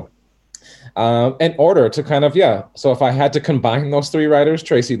as well. In order to kind of, so if I had to combine those three writers,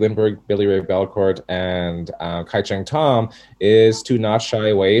 Tracy Lindbergh, Billy Ray Belcourt, and Kai Cheng Tom, is to not shy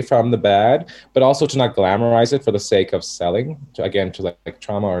away from the bad, but also to not glamorize it for the sake of selling, to like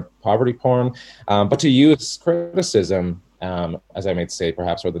trauma or poverty porn, but to use criticism, as I might say,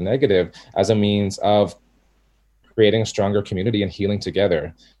 perhaps, or the negative, as a means of creating a stronger community and healing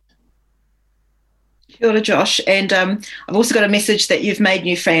together. Kia ora, Josh. And I've also got a message that you've made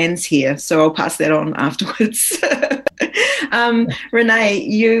new fans here, so I'll pass that on afterwards. Renee,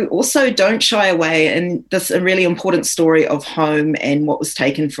 you also don't shy away in this a really important story of home and what is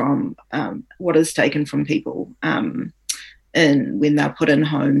taken from people and when they're put in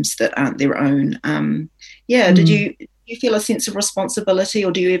homes that aren't their own. Did you feel a sense of responsibility,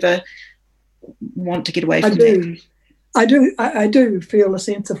 or do you ever want to get away from that? I do feel a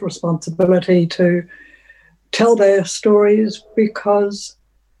sense of responsibility to tell their stories because,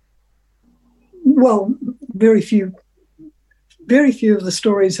 well, very few of the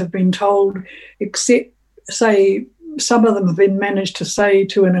stories have been told, except, say, some of them have been managed to say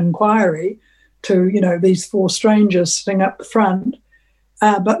to an inquiry, to, these four strangers sitting up the front,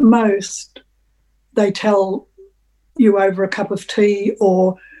 but most they tell you over a cup of tea,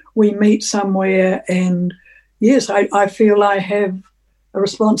 or we meet somewhere. And yes, I feel I have a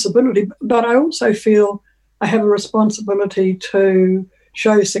responsibility, but I also feel I have a responsibility to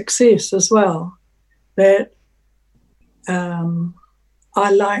show success as well. That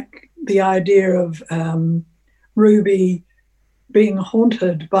I like the idea of Ruby being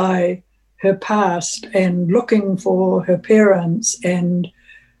haunted by her past and looking for her parents and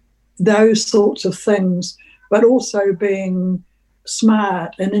those sorts of things, but also being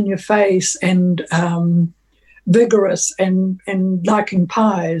smart and in your face and vigorous and liking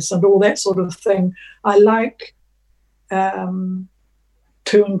pies and all that sort of thing. I like to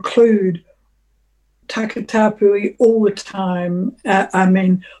include Takatapui all the time.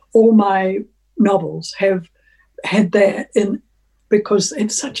 All my novels have had that in, because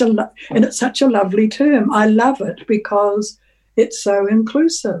it's such a lovely term. I love it because it's so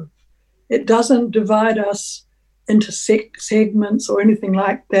inclusive. It doesn't divide us into segments or anything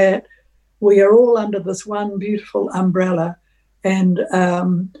like that. We are all under this one beautiful umbrella, and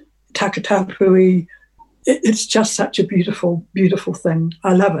Takatapui, it's just such a beautiful, beautiful thing.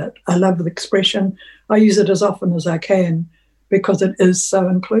 I love it. I love the expression. I use it as often as I can because it is so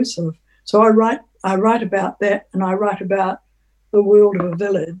inclusive. So I write about that, and I write about the world of a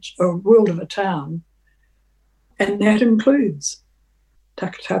village or world of a town, and that includes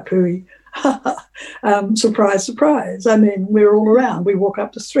Takatapui. Surprise, surprise. I mean, we're all around. We walk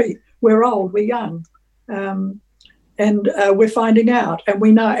up the street. We're old, we're young, and we're finding out, and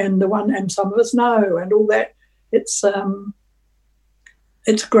we know, and some of us know, and all that. It's a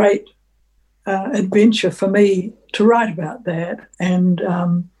great adventure for me to write about that, and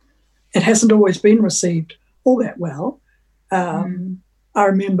it hasn't always been received all that well. I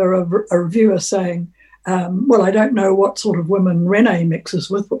remember a reviewer saying, well, I don't know what sort of women Renee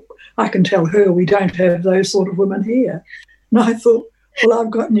mixes with, but I can tell her we don't have those sort of women here. And I thought, well,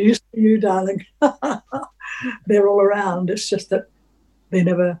 I've got news for you, darling. They're all around. It's just that they're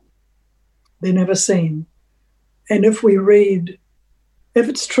never seen. And if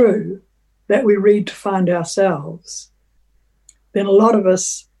it's true that we read to find ourselves, then a lot of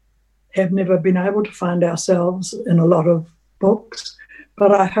us have never been able to find ourselves in a lot of books,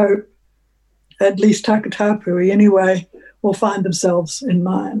 but I hope at least Takatapui anyway will find themselves in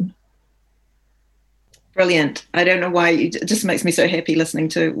mine. Brilliant. I don't know why. It just makes me so happy listening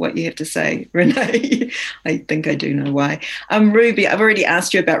to what you have to say, Renee. I think I do know why. Ruby, I've already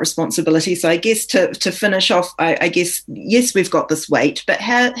asked you about responsibility. So I guess to finish off, I guess, yes, we've got this weight, but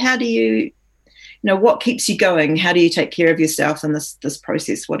how do you know, what keeps you going? How do you take care of yourself in this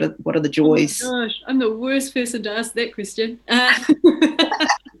process? What are the joys? Oh my gosh, I'm the worst person to ask that question. I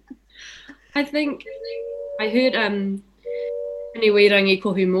think I heard Niwirangi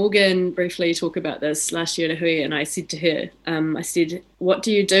Kohu Morgan briefly talk about this last year at Hui, and I said to her, I said, what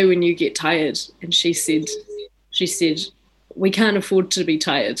do you do when you get tired? And she said, we can't afford to be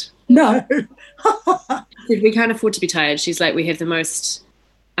tired. No. We can't afford to be tired. She's like, we have the most,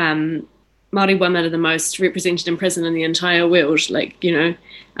 Māori women are the most represented in prison in the entire world. Like, you know,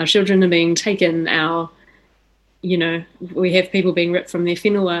 our children are being taken, we have people being ripped from their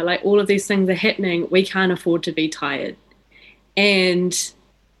whenua, like all of these things are happening. We can't afford to be tired. And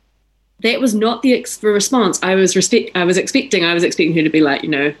that was not the response I was expecting. I was expecting her to be like,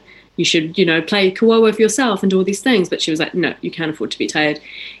 you should, play kawa with yourself and do all these things. But she was like, no, you can't afford to be tired.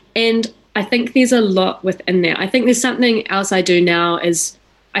 And I think there's a lot within there. I think there's something else I do now is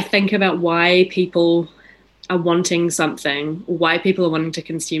I think about why people are wanting something, or why people are wanting to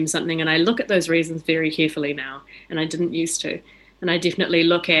consume something. And I look at those reasons very carefully now, and I didn't used to. And I definitely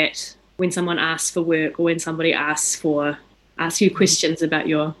look at when someone asks for work, or when somebody asks you questions about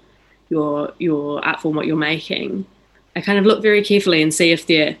your art form, what you're making. I kind of look very carefully and see if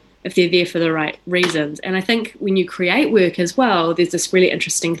they're there for the right reasons. And I think when you create work as well, there's this really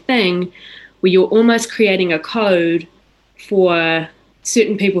interesting thing where you're almost creating a code for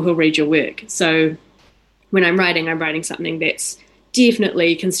certain people who'll read your work. So when I'm writing something that's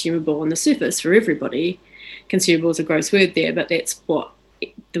definitely consumable on the surface for everybody. Consumable is a gross word there, but that's what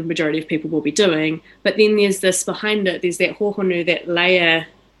the majority of people will be doing. But then there's this behind it, there's that hohonu, that layer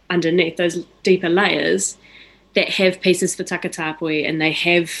underneath, those deeper layers that have pieces for Takatapui, and they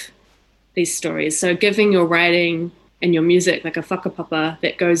have these stories. So giving your writing and your music like a whakapapa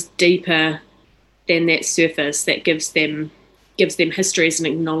that goes deeper than that surface, that gives them histories and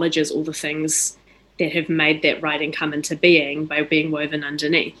acknowledges all the things that have made that writing come into being by being woven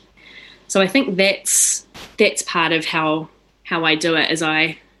underneath. So I think that's part of how I do it, is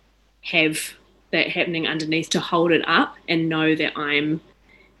I have that happening underneath to hold it up and know that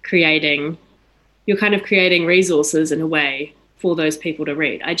you're kind of creating resources in a way for those people to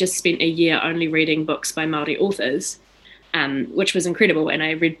read. I just spent a year only reading books by Māori authors, which was incredible. And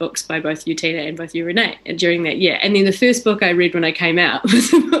I read books by both you, Tina, and both you, Renee, during that year. And then the first book I read when I came out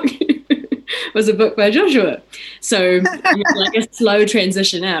was a book by Joshua. So like a slow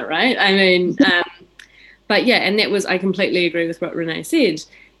transition out, right? I mean, but yeah, and I completely agree with what Renee said.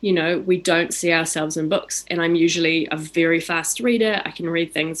 We don't see ourselves in books, and I'm usually a very fast reader. I can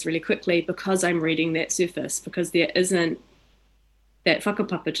read things really quickly because I'm reading that surface, because there isn't that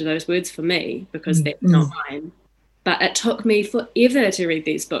whakapapa to those words for me, because that's not mine. But it took me forever to read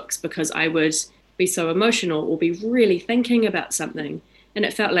these books because I would be so emotional or be really thinking about something, and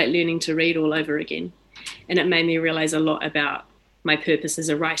it felt like learning to read all over again. And it made me realize a lot about my purpose as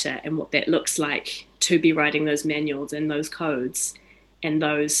a writer and what that looks like to be writing those manuals and those codes. And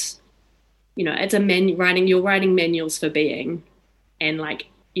those, it's you're writing manuals for being. And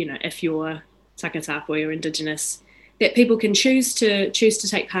if you're Takatapui or Indigenous, that people can choose to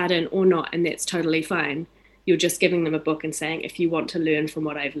take part in or not, and that's totally fine. You're just giving them a book and saying, if you want to learn from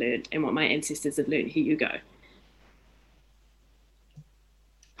what I've learned and what my ancestors have learned, here you go.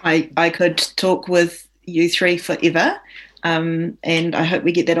 I could talk with you three forever, and I hope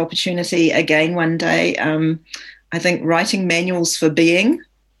we get that opportunity again one day. I think writing manuals for being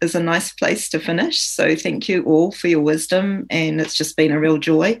is a nice place to finish. So thank you all for your wisdom, and it's just been a real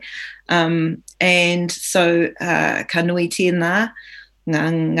joy. And so ka nui tēnā,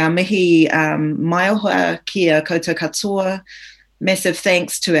 ngā mihi mai ohua kia koutou katoa. Massive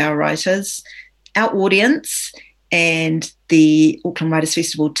thanks to our writers, our audience, and the Auckland Writers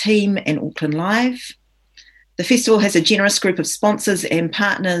Festival team and Auckland Live. The festival has a generous group of sponsors and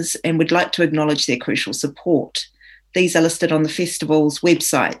partners, and would like to acknowledge their crucial support. These are listed on the festival's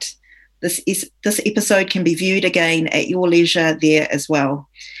website. This episode can be viewed again at your leisure there as well.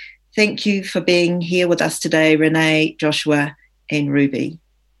 Thank you for being here with us today, Renee, Joshua, and Ruby.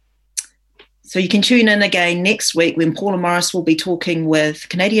 So you can tune in again next week when Paula Morris will be talking with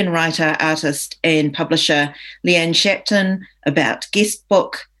Canadian writer, artist, and publisher Leanne Shapton about guest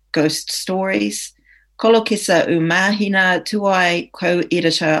book Ghost Stories. Kolokisa Umahina Tuai,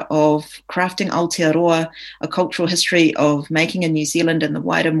 co-editor of Crafting Aotearoa, A Cultural History of Making in New Zealand and the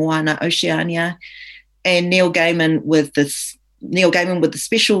Wider Moana Oceania, and Neil Gaiman with the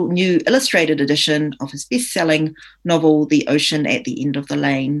special new illustrated edition of his best-selling novel, The Ocean at the End of the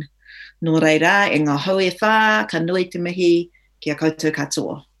Lane. Nō reira, e ngā hau e whā, ka nui te mihi, kia koutou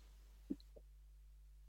katoa.